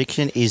bold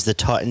prediction is the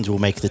Titans will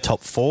make the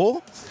top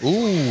 4.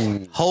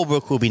 Ooh.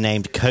 Holbrook will be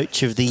named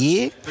Coach of the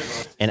Year,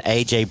 and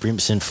AJ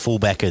Brimson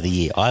Fullback of the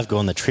Year. I've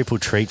gone the triple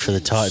treat for the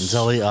Titans,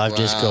 Ollie. I've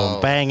just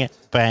gone bang,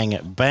 bang,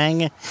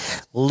 bang.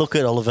 Look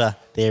at Oliver.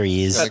 There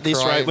he is. At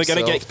this rate, we're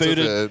going to get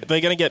booted. bed.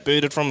 We're going to get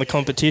booted from the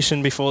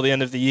competition before the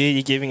end of the year.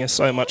 You're giving us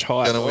so much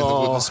hype. Going to win the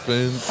wooden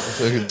spoon.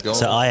 Fucking gone.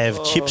 So I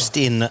have chipped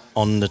in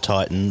on the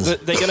Titans.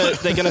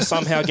 They're gonna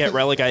somehow get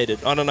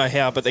relegated. I don't know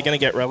how, but they're going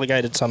to get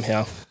relegated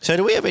somehow. So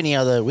do we have any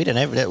other... We don't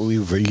have that.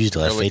 We've used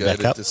our feedback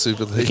Relegated up. to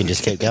Super We League. can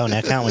just keep going now,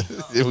 can't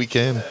we? Yeah, we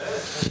can.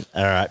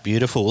 All right,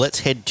 beautiful. Let's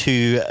head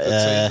to... The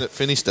team that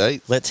finished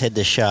 8th. let's head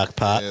to Shark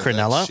Park, Yeah,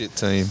 Cronulla. that shit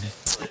team.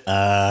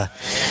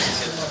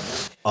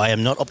 I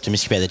am not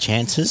optimistic about the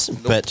chances,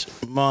 but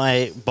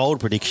my bold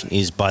prediction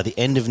is by the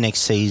end of next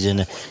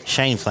season,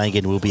 Shane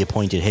Flanagan will be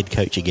appointed head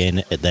coach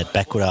again at that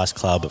backward-ass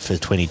club for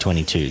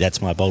 2022.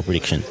 That's my bold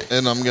prediction.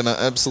 And I'm going to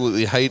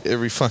absolutely hate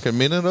every fucking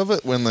minute of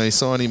it when they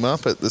sign him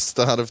up at the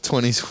start of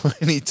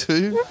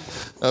 2022.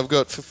 I've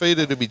got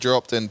Fifita to be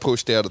dropped and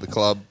pushed out of the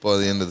club by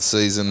the end of the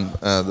season.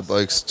 The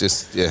blokes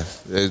just, yeah.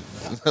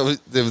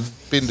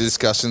 There've been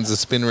discussions,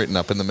 it's been written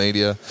up in the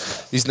media.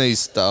 His knee's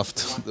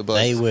stuffed. The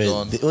bloke's They were...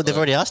 gone. they've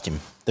already asked him.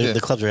 Yeah.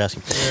 The clubs are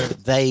asking.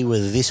 They were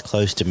this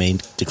close to me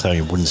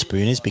declaring wooden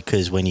spooners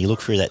because when you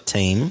look through that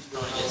team,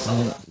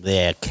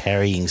 they're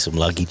carrying some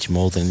luggage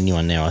more than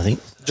anyone now, I think.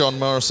 John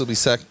Morris will be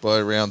sacked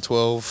by round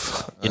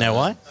 12. You know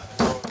why?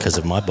 Because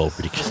of my bold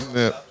prediction.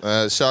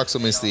 Yeah, Sharks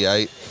will miss the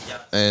 8,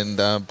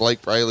 and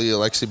Blake Brayley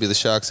will actually be the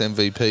Sharks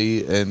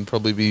MVP and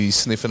probably be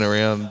sniffing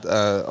around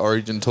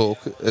Origin talk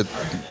at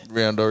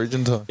round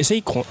Origin time. Is he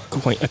a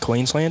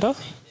Queenslander?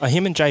 Are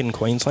him and Jaden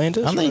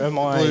Queenslanders? Aren't they? Or am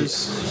I-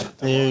 Blues.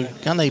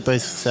 Aren't they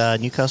both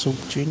Newcastle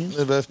juniors?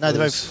 They're both No,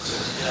 they're Blues.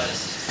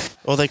 both...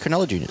 Or they're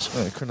Cronulla juniors.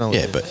 Oh, Cronulla.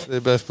 Yeah, but-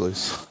 they're both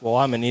Blues. Well,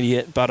 I'm an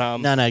idiot, but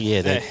No,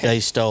 yeah, they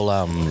stole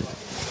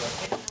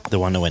the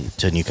one that went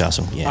to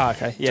Newcastle. Yeah.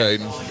 okay, yeah.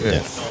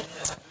 Jaden.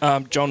 Yeah.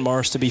 John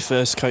Morris to be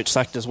first coach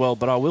sacked as well.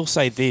 But I will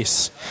say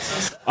this.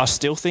 I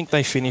still think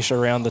they finish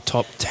around the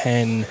top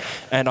 10,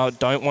 and I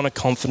don't want to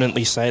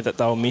confidently say that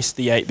they'll miss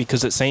the 8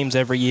 because it seems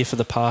every year for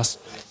the past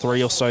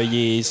 3 or so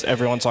years,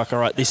 everyone's like, all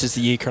right, this is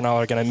the year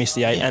Cronulla are going to miss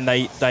the 8, and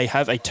they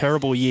have a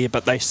terrible year,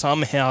 but they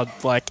somehow,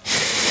 like...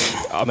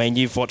 I mean,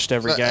 you've watched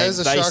every game. As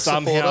a They Shark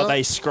somehow supporter-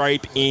 they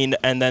scrape in,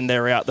 and then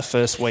they're out the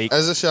first week.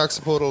 As a Sharks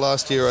supporter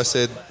last year, I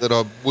said that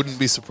I wouldn't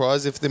be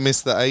surprised if they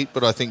missed the 8,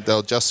 but I think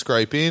they'll just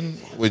scrape in,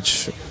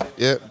 which,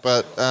 yeah,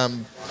 but,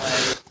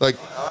 like,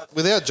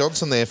 without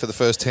Johnson there for the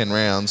first 10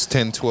 rounds,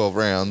 10, 12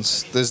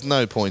 rounds, there's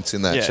no points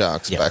in that Yeah.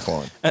 Sharks Yeah.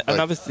 backline. Like,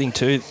 Another thing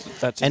too,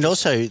 that's And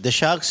also, the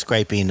Sharks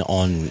scrape in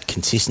on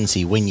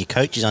consistency. When your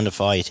coach is under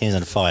fire, your team's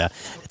under fire,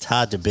 it's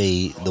hard to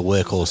be the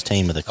workhorse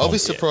team of the I'll comp. be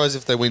surprised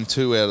if they win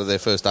 2 out of their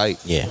first 8.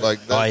 Yeah.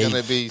 Like, they're I-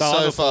 going to be They'll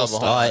have so a far false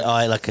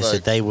behind. Like I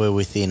said, they were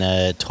within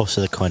a toss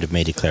of the coin of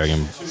me declaring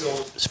them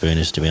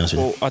spooners, to be honest with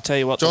you. well, I tell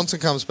you what, Johnson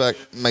comes back,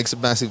 makes a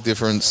massive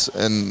difference,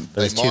 and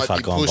But they it's too might far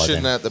be gone by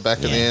pushing then. at the back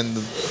of the Yeah. end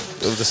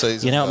of the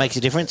season. You know what makes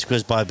a difference?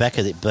 Because by back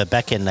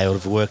end they would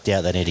have worked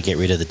out they need to get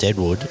rid of the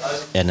Deadwood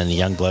and then the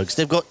young blokes.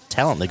 They've got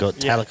talent. They've got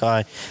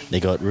Talakai,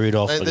 they've got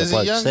Rudolph, Mate, they've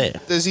got blokes there.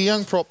 there's a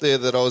young prop there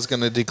that I was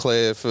going to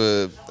declare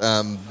for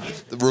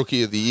the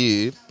Rookie of the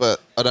Year, but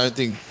I don't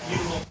think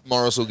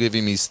Morris will give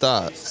him his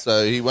start.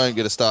 So he won't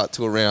get a start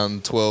till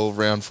around 12,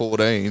 round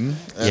 14,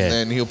 and Yeah.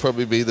 then he'll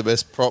probably be the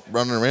best prop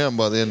running around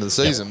by the end of the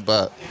season.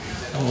 But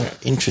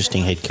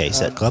Interesting head case,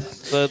 that club.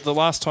 the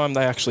last time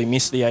they actually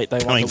missed the 8, they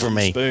Coming won the from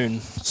wooden me.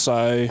 spoon.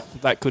 So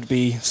that could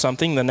be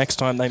something. The next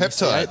time they miss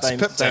the 8,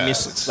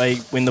 Peptides. they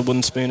win the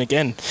wooden spoon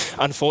again.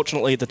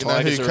 Unfortunately, the you know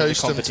Tigers who are in the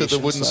coached them competition. to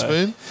the wooden so-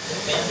 spoon?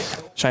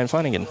 Shane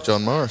Flanagan.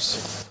 John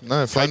Morris.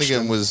 No,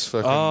 Flanagan was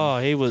fucking Oh,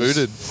 he was.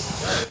 booted.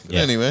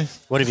 Yeah. Anyway,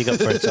 What have you got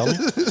for it, Solly?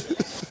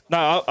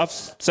 No, I've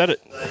said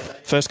it.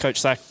 First coach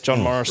sacked,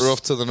 John Morris. we're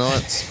off to the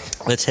Knights.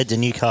 Let's head to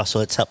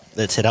Newcastle.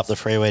 Let's head up the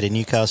freeway to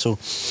Newcastle.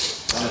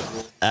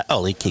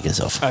 Ollie, kick us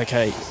off.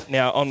 Okay,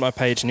 now on my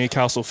page,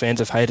 Newcastle fans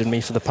have hated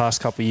me for the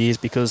past couple of years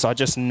because I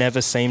just never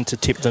seem to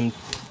tip them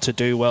to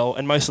do well,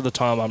 and most of the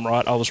time I'm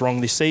right. I was wrong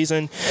this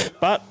season,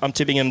 but I'm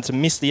tipping them to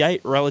miss the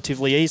 8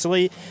 relatively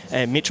easily,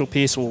 and Mitchell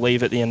Pearce will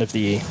leave at the end of the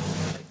year.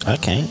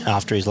 Okay,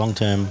 after his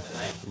long-term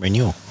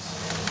renewal.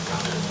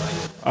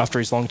 After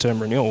his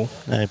long-term renewal.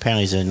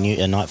 Apparently he's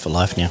a Knight for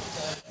life now.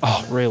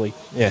 Oh, really?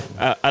 Yeah,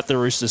 at the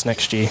Roosters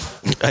next year.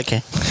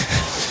 Okay.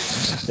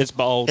 It's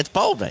bold. It's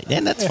bold, mate.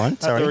 Yeah, that's fine.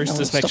 At Sorry. the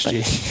Roosters next Stop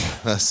year.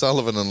 it.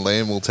 Sullivan and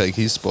Lamb will take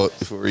his spot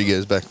before he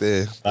goes back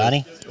there.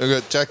 Barney? I've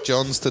got Jack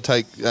Johns to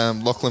take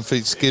Lachlan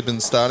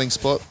Fitzgibbon's starting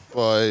spot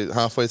by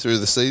halfway through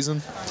the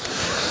season.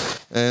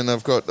 And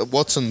I've got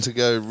Watson to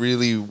go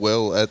really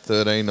well at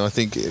 13. I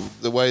think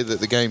the way that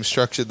the game's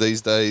structured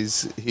these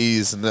days, he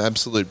is an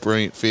absolute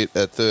brilliant fit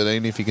at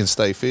 13 if he can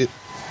stay fit.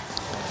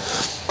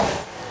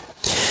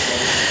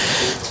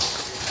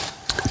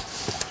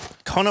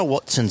 Connor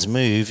Watson's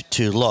move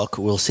to lock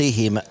will see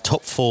him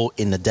top 4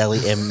 in the Dally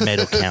M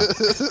medal count.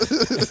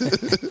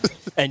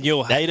 And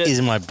you'll hate it. That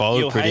is my bold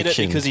You'll hate it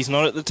prediction. because he's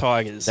not at the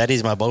Tigers. That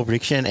is my bold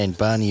prediction, and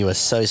Barney, you are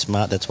so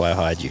smart. That's why I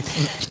hired you.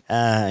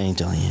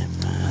 Dally M,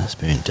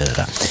 spoon,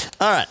 da-da-da.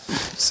 All right.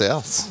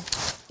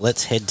 Souths.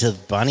 Let's head to the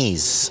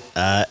Bunnies.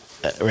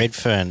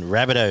 Redfern,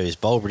 Rabbitohs,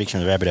 bold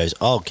prediction of the Rabbitohs.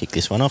 I'll kick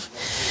this one off.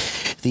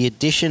 The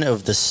addition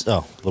of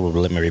the...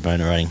 let me read my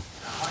own writing.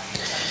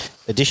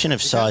 Addition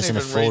of size in a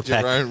forward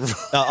pack.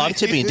 I'm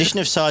tipping addition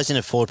of size in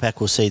a forward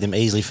pack will see them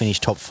easily finish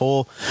top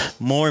 4.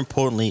 More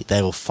importantly,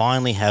 they will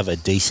finally have a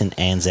decent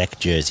Anzac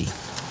jersey.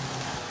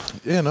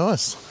 Yeah,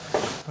 nice.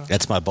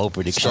 That's my bold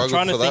prediction. Struggled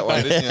trying to for that think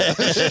one, didn't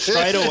you?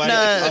 Straight away,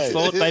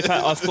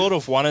 I thought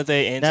of one of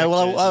their Anzac No,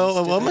 well, I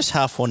jerseys. almost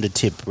half wanted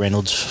to tip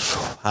Reynolds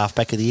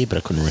halfback of the year, but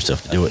I couldn't bring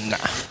myself to do it. Nah.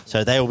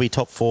 So they will be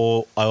top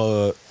 4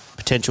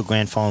 potential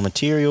grand final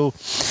material.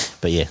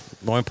 But yeah,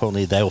 more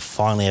importantly, they will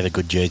finally have a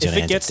good jersey. If on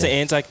it gets to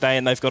Anzac Day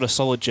and they've got a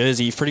solid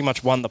jersey, you've pretty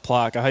much won the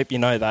plaque. I hope you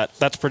know that.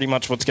 That's pretty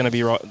much what's going to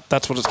be.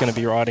 That's what it's going to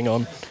be riding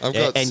on. I've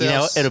Yeah, got and you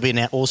know what? It'll be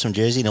an awesome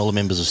jersey, and all the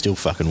members will still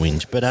fucking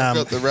whinge. But I've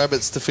got the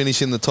Rabbits to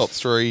finish in the top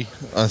 3.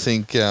 I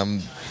think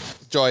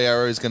Jai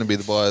Arrow is going to be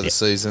the buy of the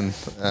season.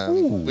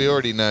 We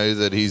already know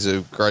that he's a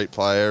great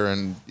player,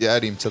 and you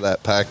add him to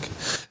that pack.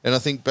 And I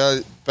think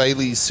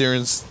Bailey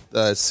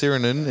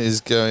Sirenen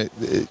is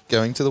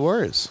going to the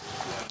Warriors.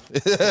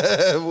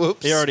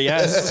 Whoops. He already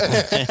has.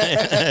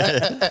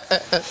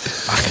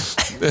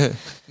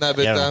 No,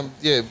 but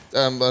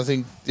I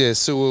think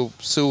Sewell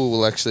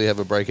will actually have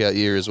a breakout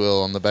year as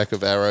well on the back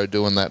of Arrow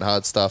doing that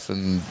hard stuff,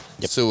 and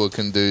Sewell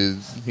can do.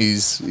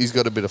 He's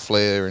got a bit of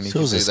flair, and he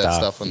can do that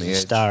stuff on the edge.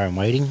 Star in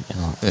waiting.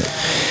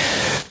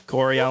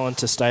 Corey Allen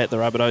to stay at the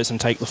Rabbitohs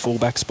and take the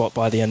fullback spot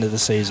by the end of the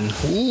season.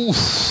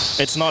 Oof.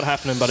 It's not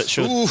happening, but it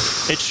should.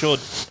 Oof. It should.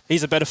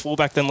 He's a better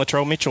fullback than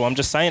Latrell Mitchell. I'm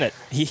just saying it.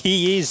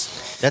 He is.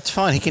 That's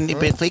fine. He can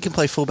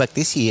play fullback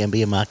this year and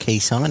be a marquee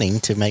signing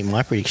to make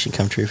my prediction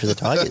come true for the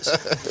Tigers.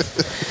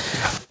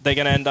 They're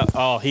going to end up...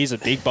 Oh, here's a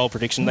big bold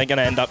prediction. They're going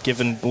to end up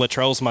giving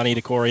Latrell's money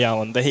to Corey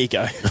Allen. There you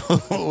go.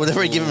 Well, they've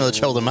already given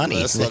Latrell the money.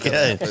 That's not gonna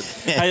happen.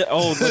 Hey,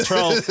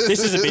 Latrell,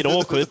 this is a bit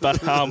awkward, but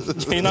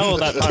you know all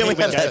that money we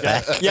have that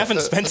back? You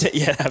haven't spent it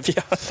yet, have you?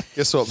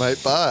 Guess what,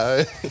 mate?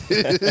 Bye.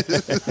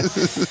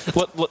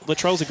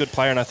 Latrell's a good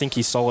player, and I think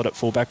he's solid at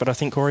fullback, but I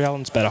think Corey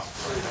Allen's better.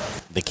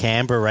 The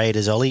Canberra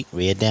Raiders, Ollie.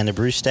 We head down to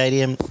Bruce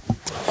Stadium.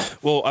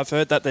 Well, I've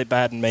heard that they're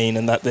bad and mean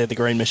and that they're the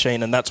green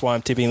machine, and that's why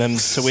I'm tipping them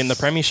to win the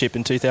premiership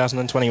in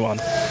 2021.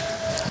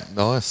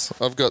 Nice.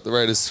 I've got the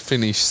Raiders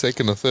finish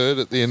 2nd or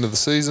 3rd at the end of the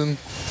season.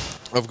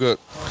 I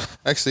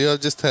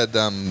just had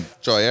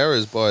Jai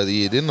Arrow's buy of the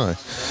year, didn't I?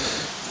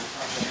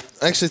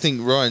 I actually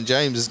think Ryan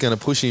James is going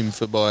to push him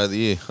for buy of the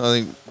year. I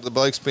think the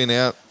bloke's been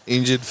out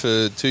injured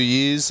for 2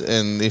 years,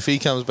 and if he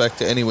comes back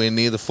to anywhere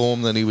near the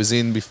form that he was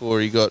in before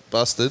he got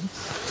busted,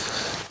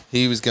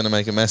 he was going to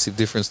make a massive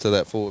difference to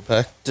that forward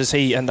pack. Does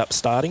he end up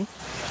starting?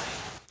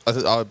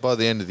 By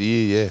the end of the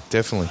year, yeah,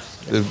 definitely.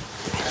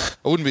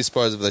 I wouldn't be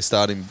surprised if they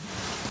start him.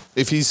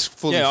 If he's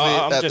fully fit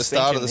at the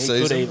start of the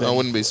season, I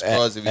wouldn't be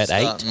surprised if he's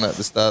starting at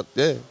the start.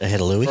 Yeah,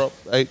 Ahead of Louis.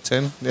 8,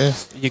 10, yeah.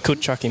 You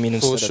could chuck him in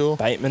instead of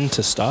Bateman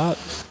to start.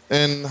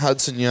 And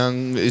Hudson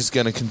Young is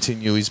going to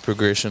continue his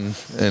progression,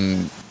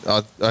 and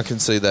I can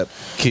see that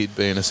kid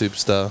being a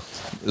superstar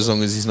as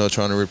long as he's not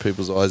trying to rip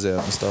people's eyes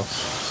out and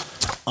stuff.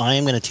 I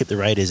am going to tip the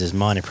Raiders as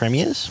minor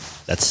premiers.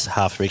 That's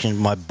half prediction.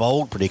 My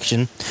bold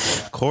prediction,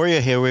 Corey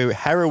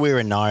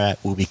Harawira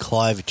Naira will be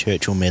Clive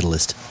Churchill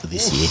medalist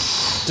this year.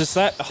 Does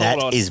that...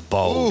 Hold on. That is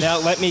bold. Now,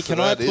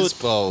 Is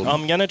bold.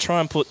 I'm going to try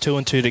and put 2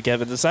 and 2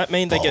 together. Does that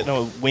mean they get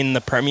to win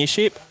the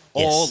premiership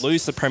or Yes.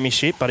 lose the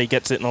premiership, but he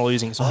gets it in a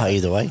losing Oh, side?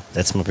 either way,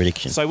 that's my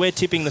prediction. So we're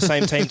tipping the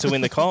same team to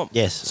win the comp.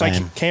 Yes, So I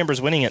am. Canberra's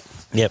winning it.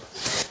 Yep.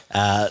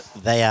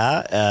 They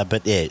are,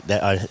 but yeah,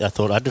 I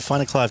thought I'd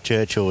define a Clive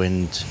Churchill,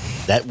 and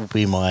that will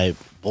be my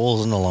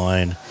balls on the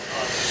line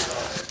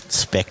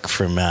spec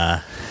from,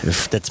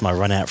 that's my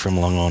run out from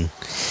long on.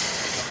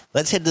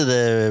 Let's head to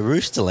the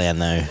Roosterland,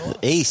 though.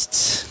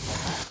 Easts.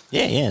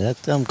 Yeah,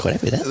 I'm quite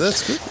happy with that.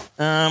 That's good.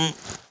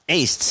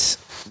 Easts.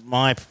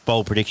 My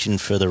bold prediction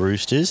for the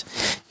Roosters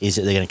is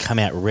that they're going to come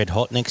out red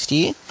hot next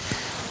year,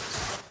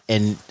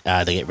 and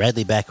they get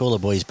Radley back, all the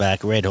boys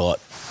back, red hot,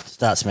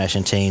 start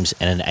smashing teams,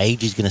 and an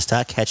age is going to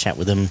start catching up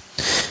with them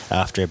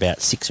after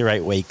about 6 or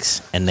 8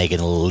 weeks, and they're going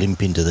to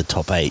limp into the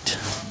top 8.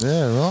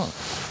 Yeah, right.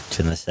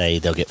 So they say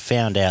they'll get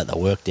found out, they'll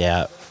worked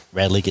out.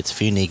 Radley gets a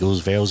few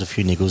niggles, Verrills a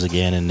few niggles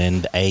again, and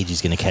then the age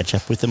is going to catch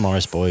up with the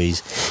Morris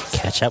boys,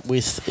 catch up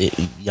with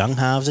young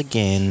halves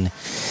again,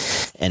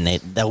 and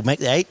they'll make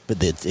the 8,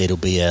 but it'll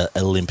be a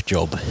limp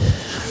job.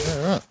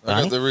 All right.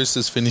 I got the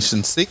Roosters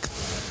finishing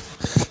 6th.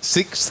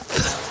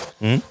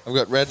 I've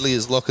got Radley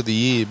as lock of the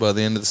year by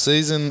the end of the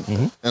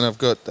season, and I've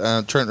got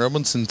Trent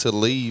Robinson to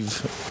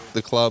leave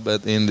the club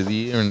at the end of the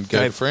year and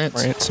go to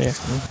France.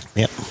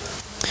 Yep.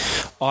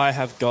 I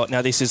have got,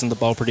 now this isn't the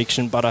bold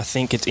prediction, but I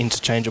think it's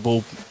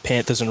interchangeable.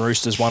 Panthers and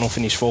Roosters, one will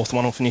finish 4th,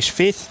 one will finish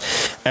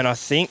 5th. And I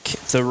think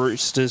the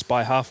Roosters,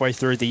 by halfway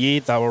through the year,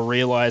 they will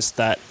realise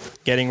that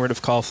getting rid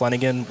of Kyle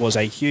Flanagan was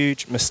a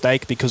huge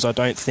mistake, because I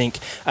don't think,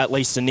 at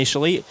least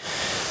initially,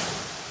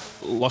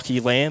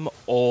 Lachie Lamb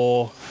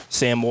or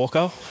Sam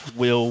Walker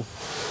will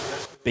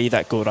be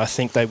that good. I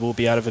think they will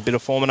be out of a bit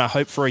of form, and I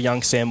hope for a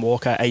young Sam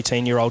Walker,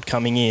 18-year-old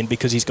coming in,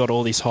 because he's got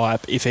all this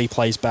hype. If he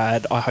plays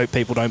bad, I hope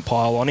people don't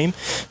pile on him,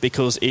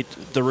 because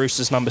the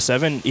Roosters number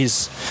 7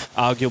 is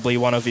arguably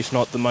one of, if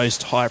not the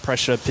most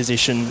high-pressure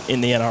position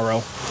in the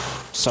NRL.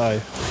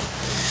 So,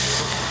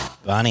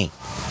 Barney,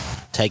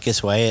 take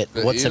us away at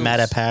what's the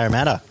matter,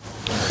 Parramatta?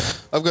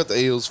 I've got the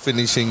Eels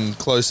finishing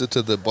closer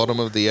to the bottom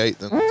of the 8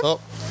 than the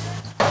top.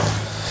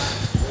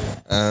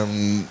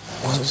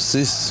 What was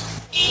this?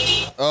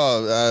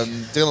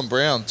 Dylan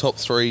Brown, top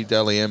 3,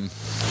 Dally M.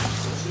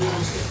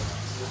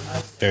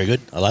 Very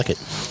good. I like it.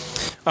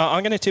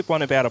 I'm going to tip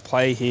one about a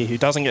player here who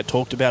doesn't get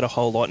talked about a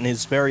whole lot and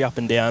is very up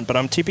and down, but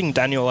I'm tipping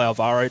Daniel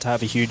Alvaro to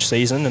have a huge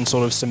season and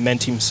sort of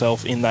cement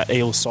himself in that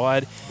Eels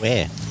side.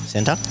 Where?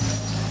 Centre?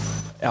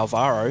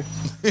 Alvaro.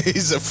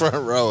 He's a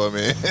front rower,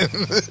 man.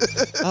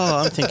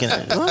 Oh, I'm thinking...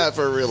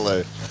 For real,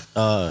 though.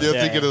 You're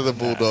thinking of the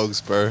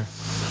Bulldogs, bro.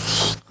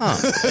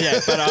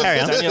 Yeah, but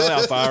Daniel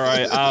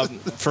Alvaro,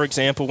 for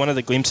example, one of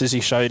the glimpses he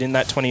showed in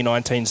that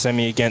 2019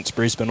 semi against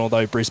Brisbane,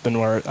 although Brisbane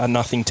were a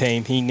nothing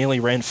team, he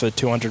nearly ran for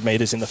 200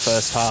 metres in the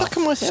first half.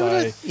 Fucking was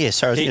so yeah,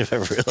 sorry, I was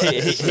going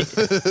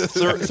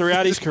to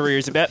throughout his career,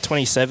 he's about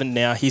 27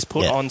 now. He's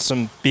put on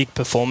some big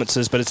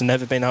performances, but has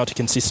never been able to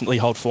consistently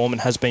hold form and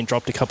has been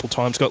dropped a couple of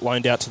times, got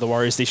loaned out to the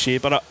Warriors this year.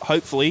 But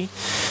hopefully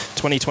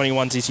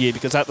 2021's his year,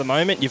 because at the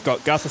moment you've got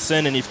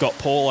Gutherson and you've got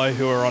Paulo,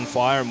 who are on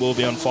fire and will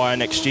be on fire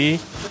next year.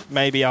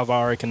 Maybe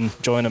Alvaro can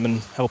join them and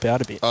help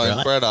out a bit. Oh,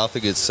 and Brad Arthur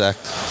gets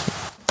sacked.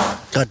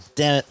 God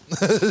damn it.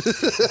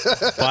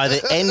 By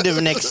the end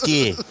of next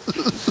year,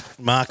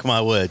 mark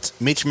my words,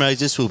 Mitch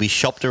Moses will be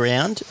shopped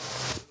around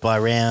by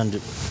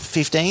round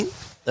 15.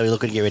 They'll be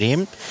looking to get rid of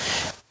him.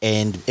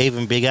 And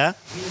even bigger,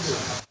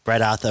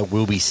 Brad Arthur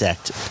will be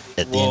sacked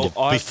at the end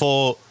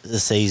before the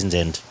season's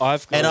end. I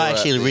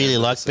actually really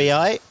like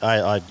BI.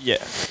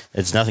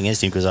 It's nothing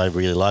against him, because I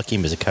really like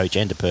him as a coach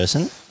and a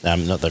person. Not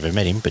that I've ever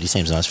met him, but he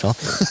seems a nice fella.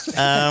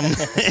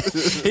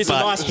 He's a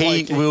nice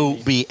bloke. He will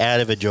be out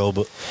of a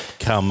job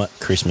come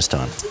Christmas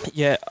time.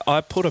 Yeah,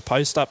 I put a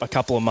post up a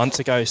couple of months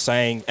ago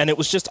saying, and it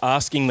was just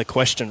asking the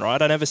question, right?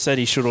 I never said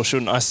he should or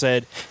shouldn't. I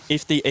said,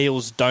 if the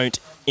Eels don't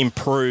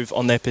improve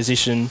on their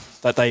position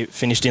that they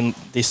finished in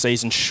this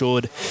season,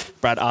 should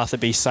Brad Arthur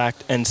be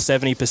sacked? And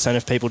 70%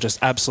 of people just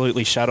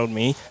absolutely shadowed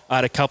me. I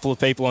had a couple of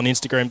people on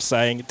Instagram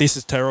saying, this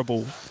is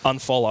terrible,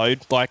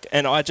 unfollowed.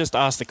 And I just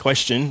asked the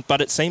question,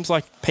 but it seems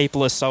like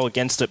people are so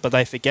against it, but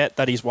they forget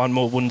that he's won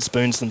more wooden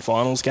spoons than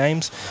finals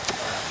games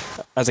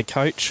as a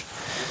coach.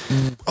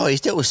 Oh,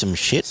 he's dealt with some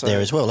shit there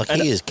as well.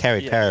 He has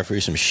carried Parra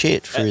through some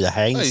shit, through the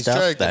Haynes stuff.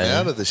 He's dragged him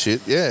out of the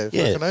shit,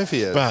 fucking oath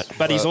he has.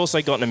 But he's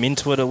also gotten him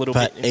into it a little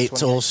bit. But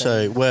it's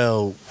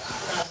also,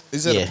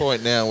 he's at a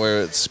point now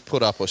where it's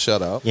put up or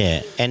shut up.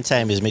 Yeah, and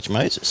same as Mitch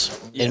Moses.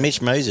 Yeah. And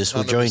Mitch Moses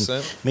will 100%.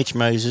 Join. Mitch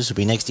Moses will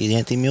be next to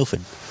Anthony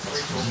Milford.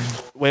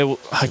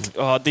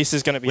 This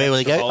is going to be. Where will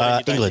he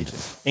go? England.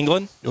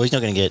 England. Well, he's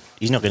not going to get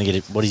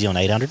it. What is he on,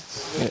 800?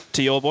 Yeah.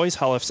 To your boys,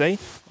 Hull FC,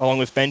 along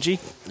with Benji.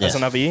 That's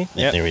another year.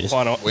 Yeah, there it is.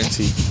 Why not?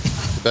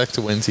 Wenty. Back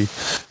to Wenty.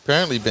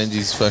 Apparently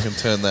Benji's fucking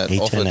turned that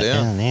offer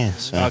down.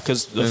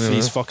 Because of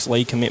his Fox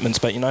League commitments.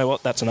 But you know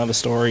what? That's another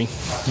story.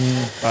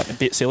 But a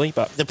bit silly.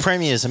 But the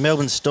Premiers, the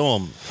Melbourne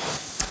Storm.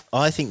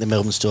 I think the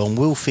Melbourne Storm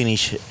will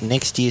finish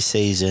next year's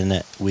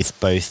season with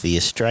both the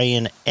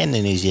Australian and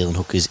the New Zealand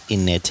hookers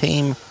in their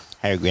team.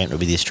 Harry Grant will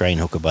be the Australian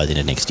hooker by the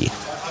end of next year.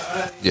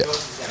 Yeah.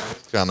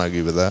 Can't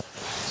argue with that.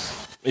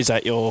 Is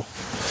that your...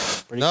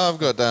 No, I've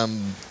got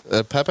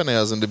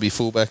Pappenhausen to be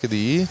fullback of the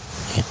year.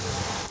 Yeah.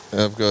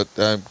 I've got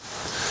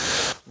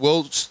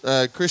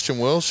Christian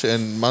Welsh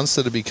and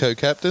Munster to be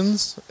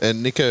co-captains,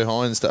 and Nico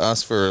Hines to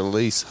ask for a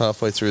release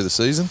halfway through the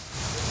season.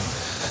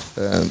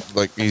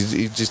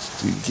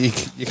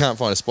 You can't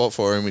find a spot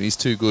for him, and he's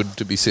too good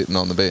to be sitting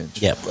on the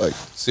bench. Yep.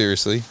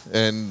 Seriously.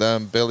 And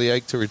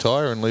Bellyache to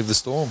retire and leave the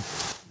Storm.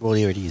 Well,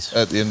 here it is.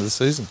 At the end of the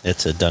season.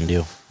 It's a done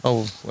deal.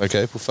 Oh, okay.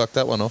 We'll fuck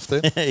that one off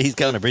there. He's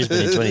going to Brisbane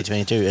in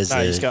 2022.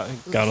 He's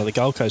going to the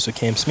Gold Coast with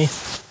Cam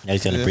Smith. No,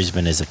 he's going to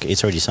Brisbane.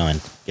 It's already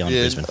signed. Going to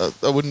Brisbane.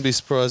 I wouldn't be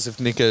surprised if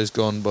Nico's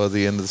gone by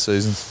the end of the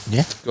season.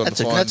 Yeah,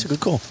 that's a good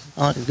call.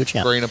 I like a good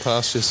shout. Greener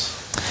pastures.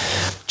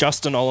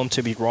 Justin Olam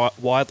to be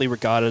widely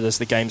regarded as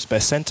the game's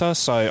best centre,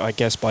 so I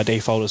guess by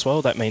default as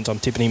well, that means I'm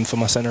tipping him for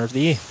my centre of the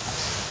year.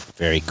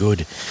 Very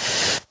good.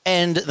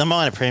 And the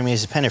minor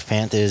premiers, the Penrith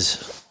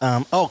Panthers,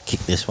 I'll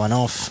kick this one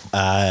off.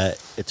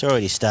 It's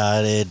already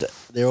started.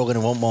 They're all going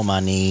to want more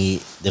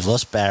money. They've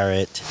lost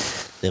Barrett.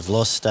 They've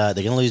lost. They're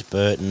going to lose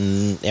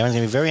Burton. Everyone's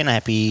going to be very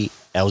unhappy.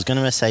 I was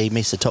going to say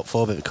miss the top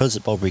 4, but because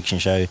it's a bold prediction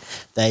show,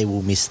 they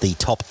will miss the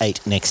top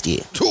 8 next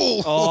year.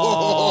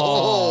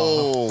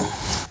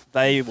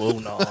 They will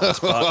not.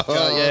 But,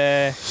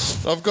 yeah.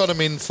 I've got them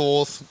in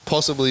 4th,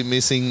 possibly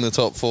missing the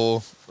top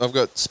 4. I've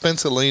got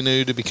Spencer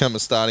Linu to become a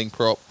starting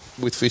prop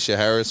with Fisher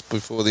Harris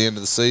before the end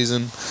of the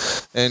season,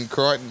 and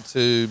Crichton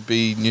to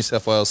be New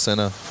South Wales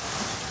centre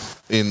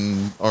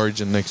in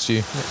Origin next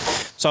year.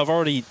 So I've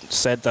already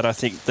said that I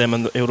think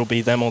it'll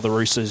be them or the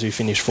Roosters who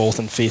finish 4th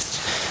and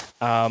 5th.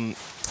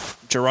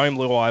 Jerome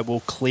Luai will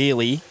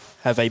clearly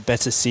have a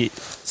better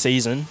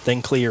season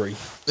than Cleary.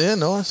 Yeah,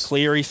 nice.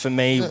 Cleary, for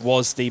me,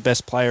 was the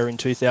best player in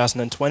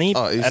 2020.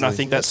 And I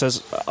think that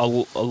says a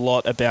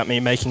lot about me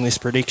making this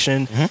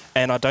prediction. Mm-hmm.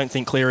 And I don't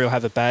think Cleary will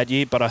have a bad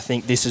year, but I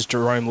think this is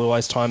Jerome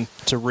Luai's time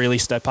to really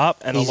step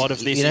up. And a lot of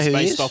this is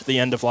based off the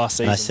end of last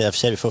season. I've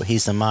said it before,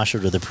 he's the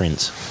Marshall to the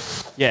Prince.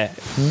 Yeah.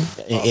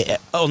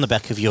 On the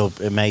back of your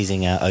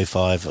amazing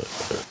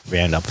 05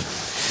 roundup,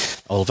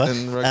 Oliver.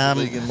 And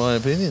rugby league, in my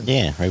opinion.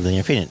 Yeah, rugby league, in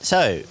your opinion.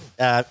 So,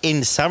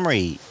 in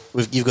summary,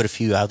 you've got a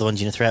few other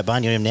ones you know throw out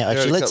behind you now.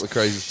 Actually, a couple of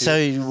crazy shit. So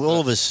all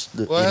of us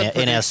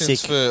in our sick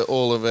for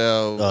all of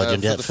our. Do you want to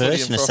do that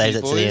first and save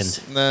that to the end?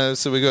 No,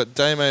 so we got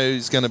Damo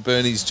who's going to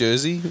burn his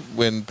jersey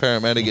when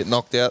Parramatta get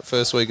knocked out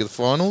first week of the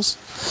finals.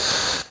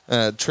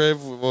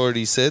 Trev, we've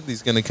already said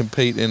he's going to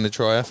compete in the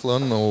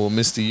triathlon or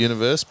Mr.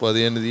 Universe by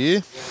the end of the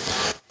year.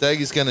 Dag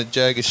is going to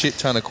jag a shit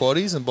ton of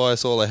quaddies and buy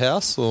us all a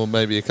house or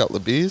maybe a couple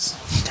of beers.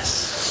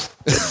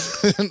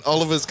 And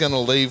Oliver's going to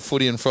leave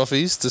footy and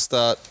frothies to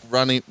start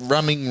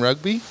rumming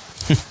rugby.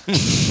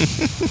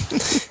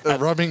 A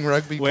rumming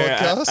rugby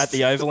podcast. At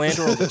the Overland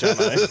or the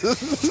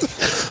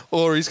Jumbo?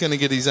 Or he's going to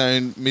get his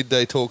own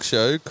midday talk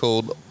show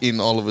called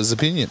In Oliver's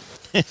Opinion.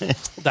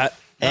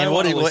 And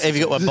what have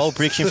you got? One bold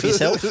prediction for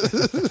yourself?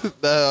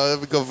 No, I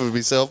haven't got for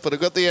myself, but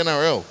I've got the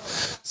NRL.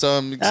 So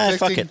I'm expecting...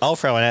 fuck it. I'll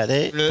throw one out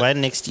there. Yeah. By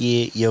next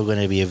year, you're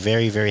going to be a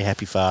very, very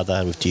happy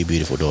father with 2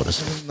 beautiful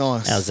daughters.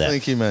 Nice. How's that?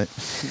 Thank you, mate.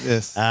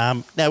 Yes.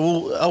 Now,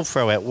 I'll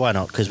throw out, why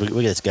not? Because we're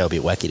going to go a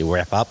bit wacky to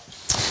wrap up.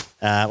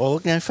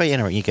 For your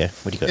NRL, you go.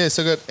 What do you got? Yeah,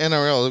 so I've got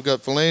NRL. I've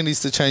got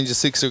Volandis to change the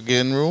 6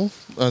 again rule.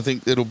 I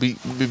think it'll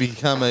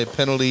become a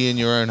penalty in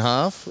your own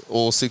half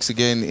or 6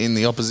 again in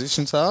the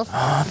opposition's half.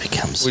 Oh, it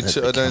becomes... Which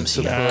I don't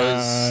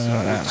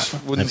surprise.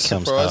 Which wouldn't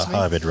surprise me.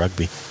 Hybrid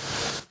rugby.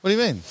 What do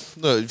you mean?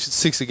 No, if it's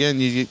 6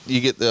 again, you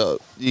get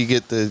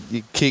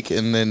you kick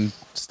and then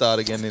start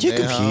again in You're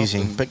their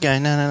confusing, half. But go,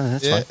 no,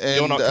 that's fine. And,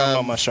 you're not coming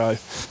on my show.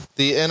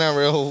 The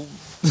NRL...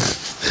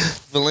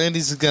 Volandis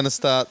is going to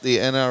start the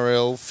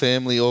NRL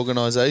family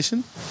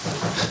organisation.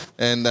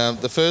 And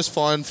the first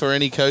fine for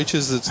any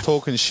coaches that's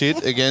talking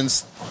shit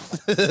against...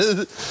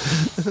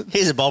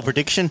 Here's a bold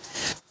prediction.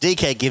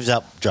 DK gives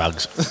up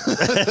drugs.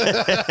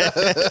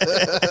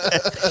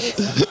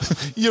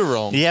 You're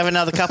wrong. Do you have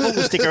another couple?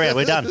 We'll stick around.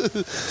 We're done.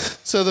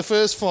 So the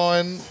first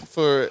fine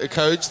for a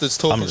coach that's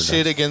talking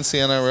shit against the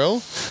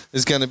NRL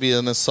is going to be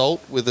an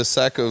assault with a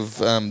sack of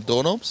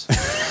doorknobs.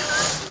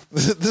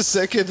 The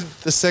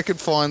second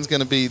fine's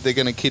going to be they're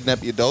going to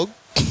kidnap your dog.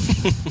 And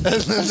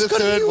then the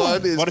third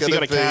one is going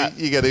to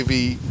be you're going to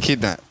be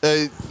kidnapped,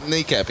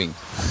 kneecapping.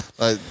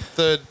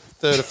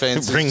 Third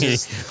offence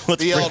is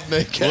the old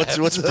kneecap.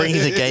 What's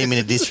bringing the game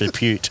into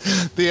disrepute?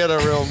 The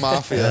NRL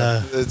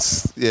mafia.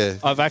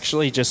 I've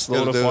actually just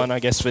thought of one, I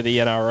guess, for the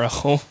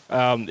NRL.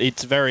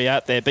 It's very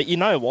out there, but you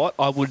know what?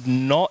 I would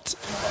not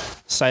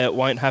say it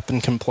won't happen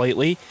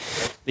completely.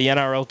 The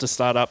NRL to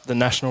start up the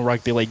National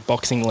Rugby League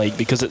Boxing League,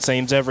 because it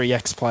seems every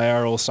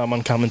ex-player or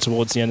someone coming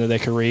towards the end of their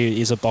career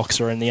is a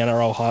boxer, and the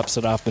NRL hypes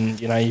it up.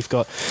 And, you know, you've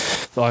got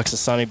the likes of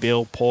Sonny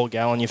Bill, Paul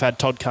Gallen. You've had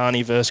Todd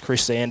Carney versus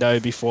Chris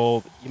Sando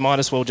before. You might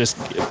as well just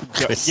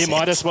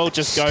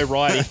go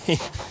right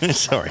in.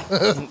 Sorry. All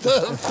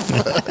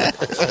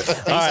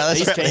right,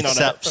 let's wrap this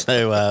up.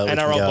 So,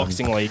 NRL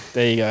Boxing League.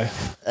 There you go.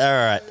 All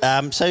right.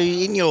 So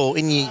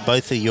in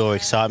both of your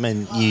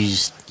excitement,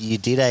 you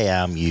did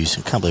a use.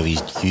 I can't believe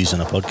he's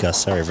using a podcast.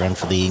 Sorry, everyone,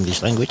 for the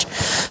English language.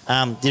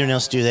 Did anyone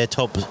else do their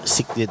top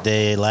 6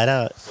 there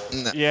later?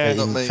 No, yeah,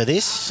 for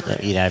this,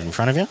 you don't have it in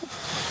front of you.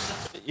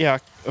 Yeah,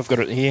 I've got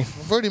it here.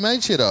 I've already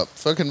made shit up.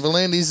 Fucking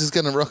Volandis is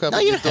going to rock up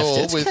at your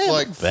door with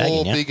like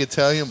 4 big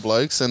Italian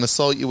blokes and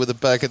assault you with a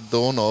bag of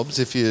doorknobs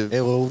if you...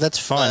 Yeah, well, that's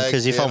fine,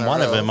 because if I'm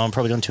one of them, I'm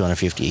probably on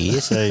 250 a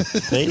year. So,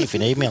 Pete, if you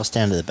need me, I'll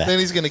stand at the back. Then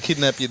he's going to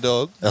kidnap your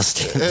dog. I'll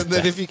stand at the back. And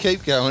then if you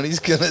keep going, he's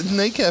going to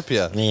kneecap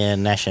you. Yeah,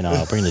 Nash and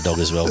I'll bring the dog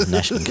as well.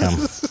 Nash can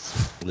come.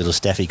 A little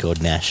staffy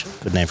called Nash.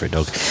 Good name for a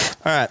dog.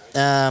 All right,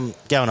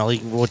 go on, Ollie.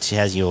 What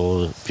has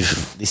your...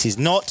 This is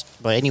not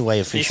by any way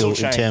official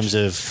in terms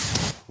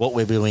of... what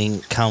we're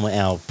doing come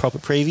our proper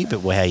preview, but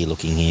how are you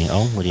looking here?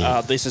 Oh, what do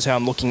you This is how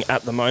I'm looking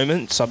at the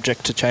moment,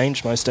 subject to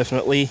change, most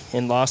definitely.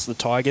 In last, the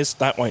Tigers.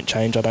 That won't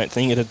change, I don't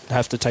think. It'd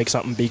have to take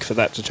something big for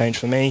that to change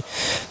for me.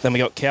 Then we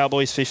got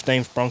Cowboys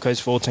 15th, Broncos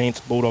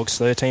 14th, Bulldogs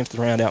 13th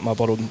to round out my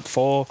bottom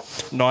 4.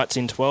 Knights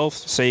in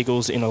 12th,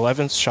 Seagulls in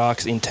 11th,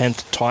 Sharks in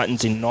 10th,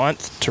 Titans in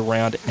 9th to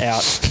round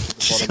out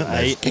the bottom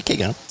 8. Keep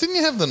going. Didn't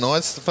you have the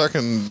Knights to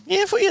fucking...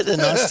 Yeah, I thought you had the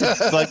Knights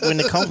to like win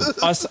the comp.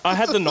 I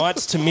had the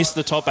Knights to miss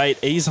the top 8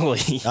 easily.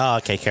 Oh,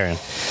 okay, carry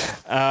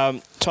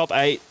on. Top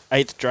 8,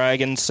 8th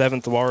Dragons,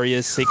 7th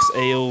Warriors, 6th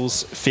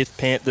Eels, 5th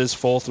Panthers,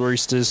 4th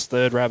Roosters,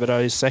 3rd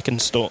Rabbitohs,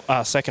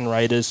 2nd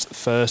Raiders,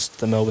 1st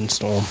the Melbourne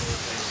Storm.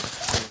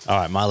 All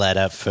right, my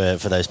ladder for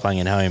those playing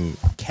at home.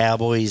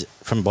 Cowboys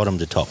from bottom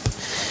to top.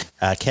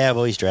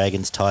 Cowboys,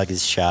 Dragons,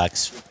 Tigers,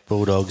 Sharks,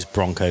 Bulldogs,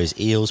 Broncos,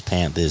 Eels,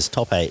 Panthers.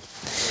 Top 8.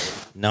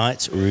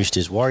 Knights,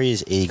 Roosters,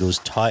 Warriors, Eagles,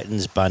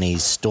 Titans,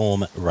 Bunnies,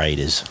 Storm,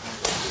 Raiders.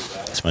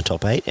 That's my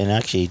top 8. And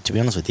actually, to be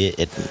honest with you,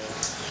 it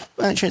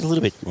change a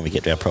little bit when we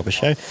get to our proper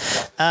show.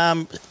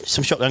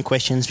 Some shotgun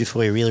questions before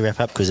we really wrap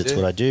up, because it's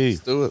what I do. Let's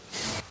do it.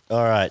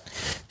 All right.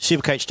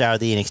 Supercoach Star of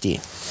the year next year.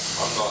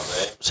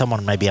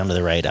 Someone maybe under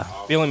the radar.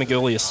 Billy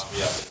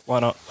McGulius. Why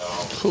not?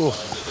 Cool.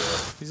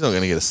 He's not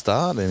going to get a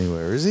start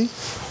anywhere, is he?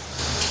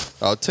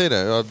 Oh,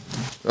 Tino.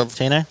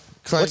 Tino?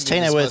 claimed What's he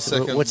Tino was my worth?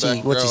 second What's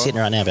he back sitting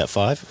rower. right now? About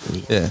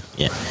 5? Yeah.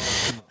 Yeah.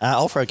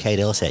 I'll throw Kate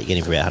Ellis out, get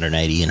him for about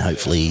 180, and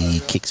hopefully he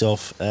kicks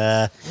off.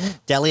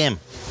 Dally M.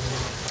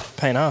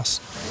 Pain ass.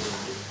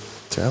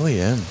 Dally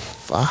M.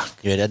 Fuck.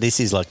 Yeah, this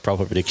is like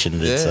proper prediction.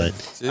 Yeah. So,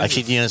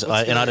 actually, you know, What's and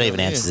I don't going even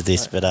on answer here? to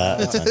this, but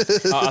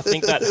it's fine. I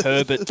think that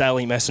Herbert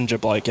Daly Messenger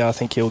bloke, I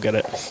think he'll get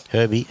it.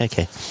 Herbie,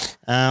 okay.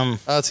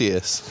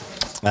 RTS.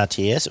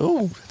 RTS,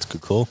 oh, that's a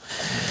good call.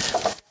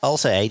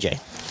 Also, AJ.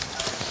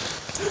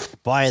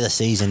 Buy of the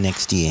season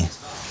next year.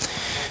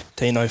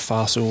 Tino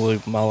Fasulu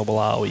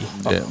Malabalawi.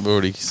 Yeah, I've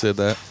already said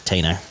that.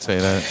 Tino.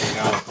 Tino.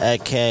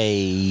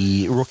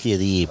 Okay, Rookie of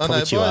the Year. Oh, Probably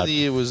no, too by hard. the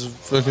year was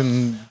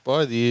fucking...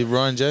 By the year,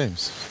 Ryan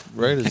James.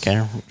 Raiders.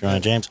 Okay,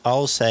 Ryan James.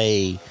 I'll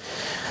say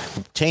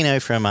Tino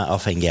from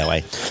Offhand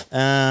Galway.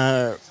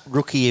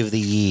 Rookie of the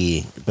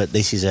Year. But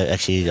this is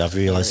actually, I've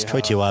realised,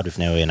 it's too hard with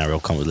no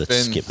NRL comment. Let's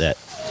Ben- skip that.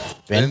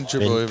 Ben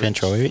Trbojevic. Ben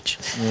Trbojevic.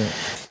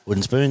 Yeah.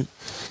 Wooden Spoon.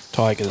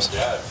 Tigers.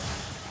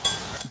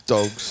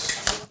 Dogs.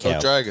 Cow. Oh,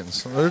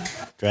 Dragons.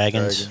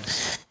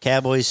 Dragons.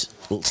 Cowboys.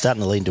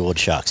 Starting to lean towards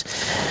Sharks.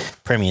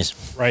 Premiers.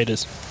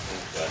 Raiders.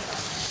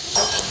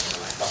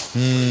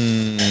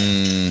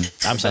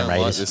 I'm saying Don't like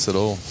Raiders. this at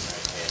all.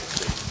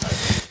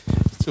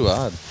 Too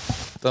hard.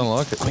 Don't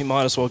like it. We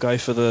might as well go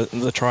for the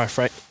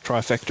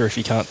trifecta if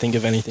you can't think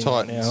of anything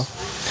right now.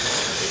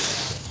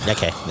 Titans.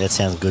 Okay, that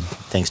sounds good.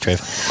 Thanks, Trev.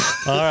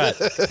 All right.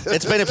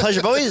 It's been a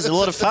pleasure, boys. A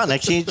lot of fun.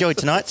 Actually enjoyed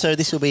tonight. So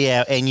this will be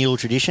our annual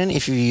tradition.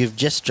 If you've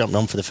just jumped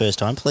on for the first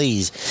time,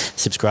 please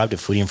subscribe to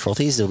Footy and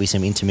Frothies. There'll be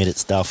some intermittent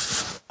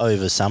stuff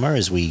over summer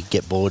as we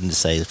get bored and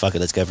say, fuck it,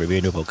 let's go for a beer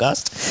and do a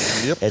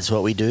podcast. Yep. That's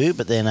what we do.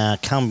 But then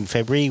come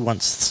February,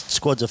 once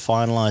squads are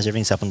finalised,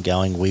 everything's up and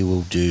going, we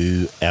will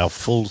do our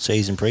full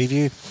season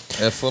preview.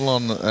 Our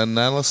full-on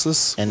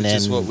analysis, And which then,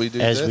 is what we do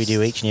as we best.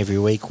 do each and every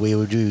week, we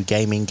will do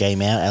game in,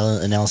 game out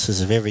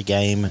analysis of every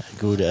game.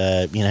 Good,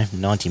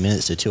 90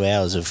 minutes to 2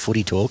 hours of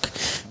footy talk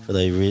for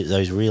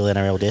those real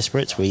NRL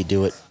desperates. We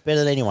do it better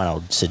than anyone, I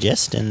would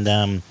suggest.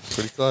 And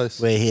Pretty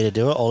close. we're here to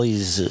do it.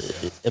 Ollie's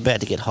about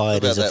to get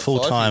hired What as about a that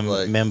full-time Fifey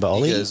bloke? member, He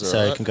Ollie. goes all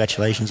So right.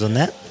 congratulations on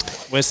that.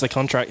 Where's the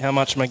contract? How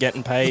much am I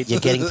getting paid?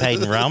 You're getting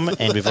paid in rum,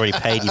 and we've already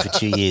paid you for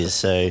 2 years.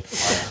 So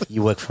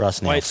you work for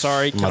us now. Wait,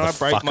 sorry. Can I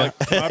break my?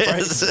 motherfucker.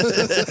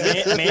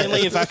 Can I break?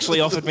 Manly have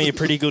actually offered me a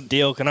pretty good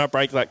deal. Can I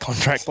break that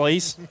contract,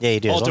 please? Yeah, you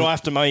do. Or As do long- I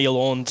have to mow your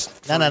lawns?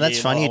 for No, a that's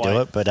year, fine. by You the do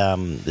way? it, but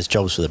there's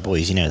jobs for the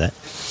boys. You know that.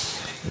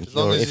 As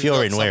long as If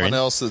you're in someone wearing,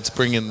 else that's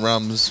bringing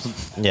rums,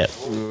 yeah.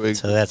 we-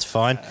 So that's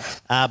fine.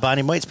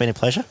 Barney Boy, it's been a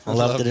pleasure. I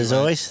loved Love it you, as mate.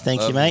 always.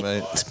 Thank you, Love mate. you,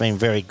 mate. It's been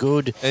very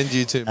good. and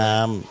you too,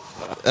 mate.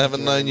 I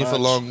Haven't known you for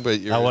long,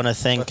 but you're want to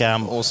thank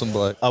awesome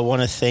bloke. I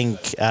want to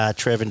thank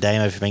Trev and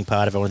Damo for being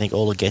part of it. I want to thank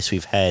all the guests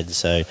we've had.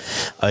 So,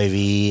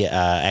 Ovi,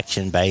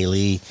 Action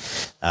Bailey,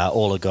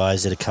 all the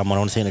guys that have come on. I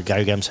want to thank the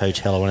Go Gums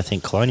Hotel. I want to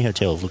thank Colonial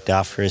Hotel who've looked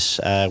after us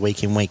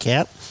week in, week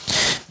out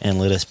and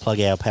let us plug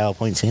our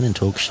PowerPoints in and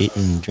talk shit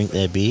and drink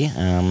their beer.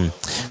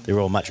 They're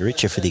all much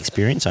richer for the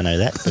experience, I know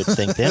that, but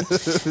thank them.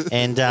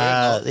 And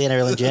the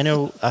NRL in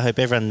general, I hope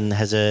everyone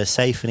has a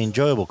safe and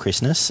enjoyable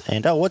Christmas.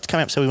 And, what's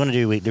coming up? So we want to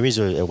do, there is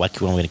a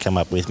wacky one we're going to come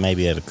up with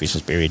maybe over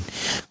Christmas period.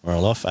 We're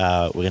all off.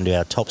 We're going to do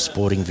our top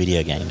sporting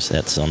video games.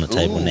 That's on the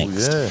table Ooh,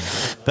 next. yeah.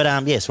 But,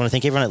 yes, I want to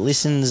thank everyone that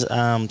listens.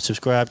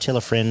 Subscribe, tell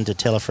a friend to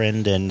tell a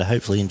friend, and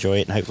hopefully enjoy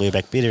it. And hopefully we're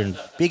back bigger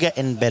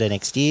and better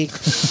next year.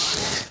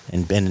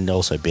 And Ben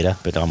also bitter,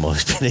 but I'm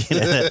always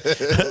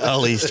bitter.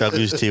 Ollie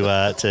struggles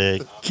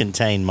to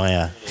contain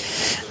my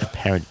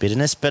apparent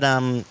bitterness. But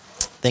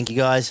Thank you,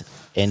 guys.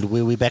 And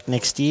we'll be back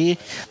next year.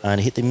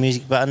 And hit the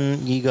music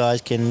button. You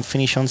guys can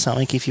finish on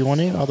something if you want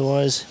to.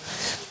 Otherwise,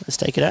 let's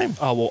take it home.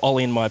 Oh, well,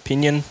 Ollie, in my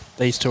opinion,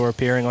 these two are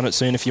appearing on it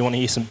soon. If you want to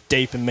hear some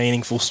deep and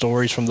meaningful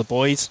stories from the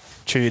boys,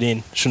 tune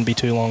in. Shouldn't be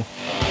too long.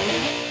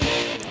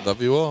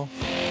 Love you all.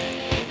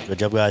 Good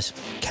job, guys.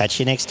 Catch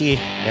you next year.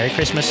 Merry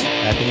Christmas.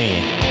 Happy New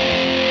Year.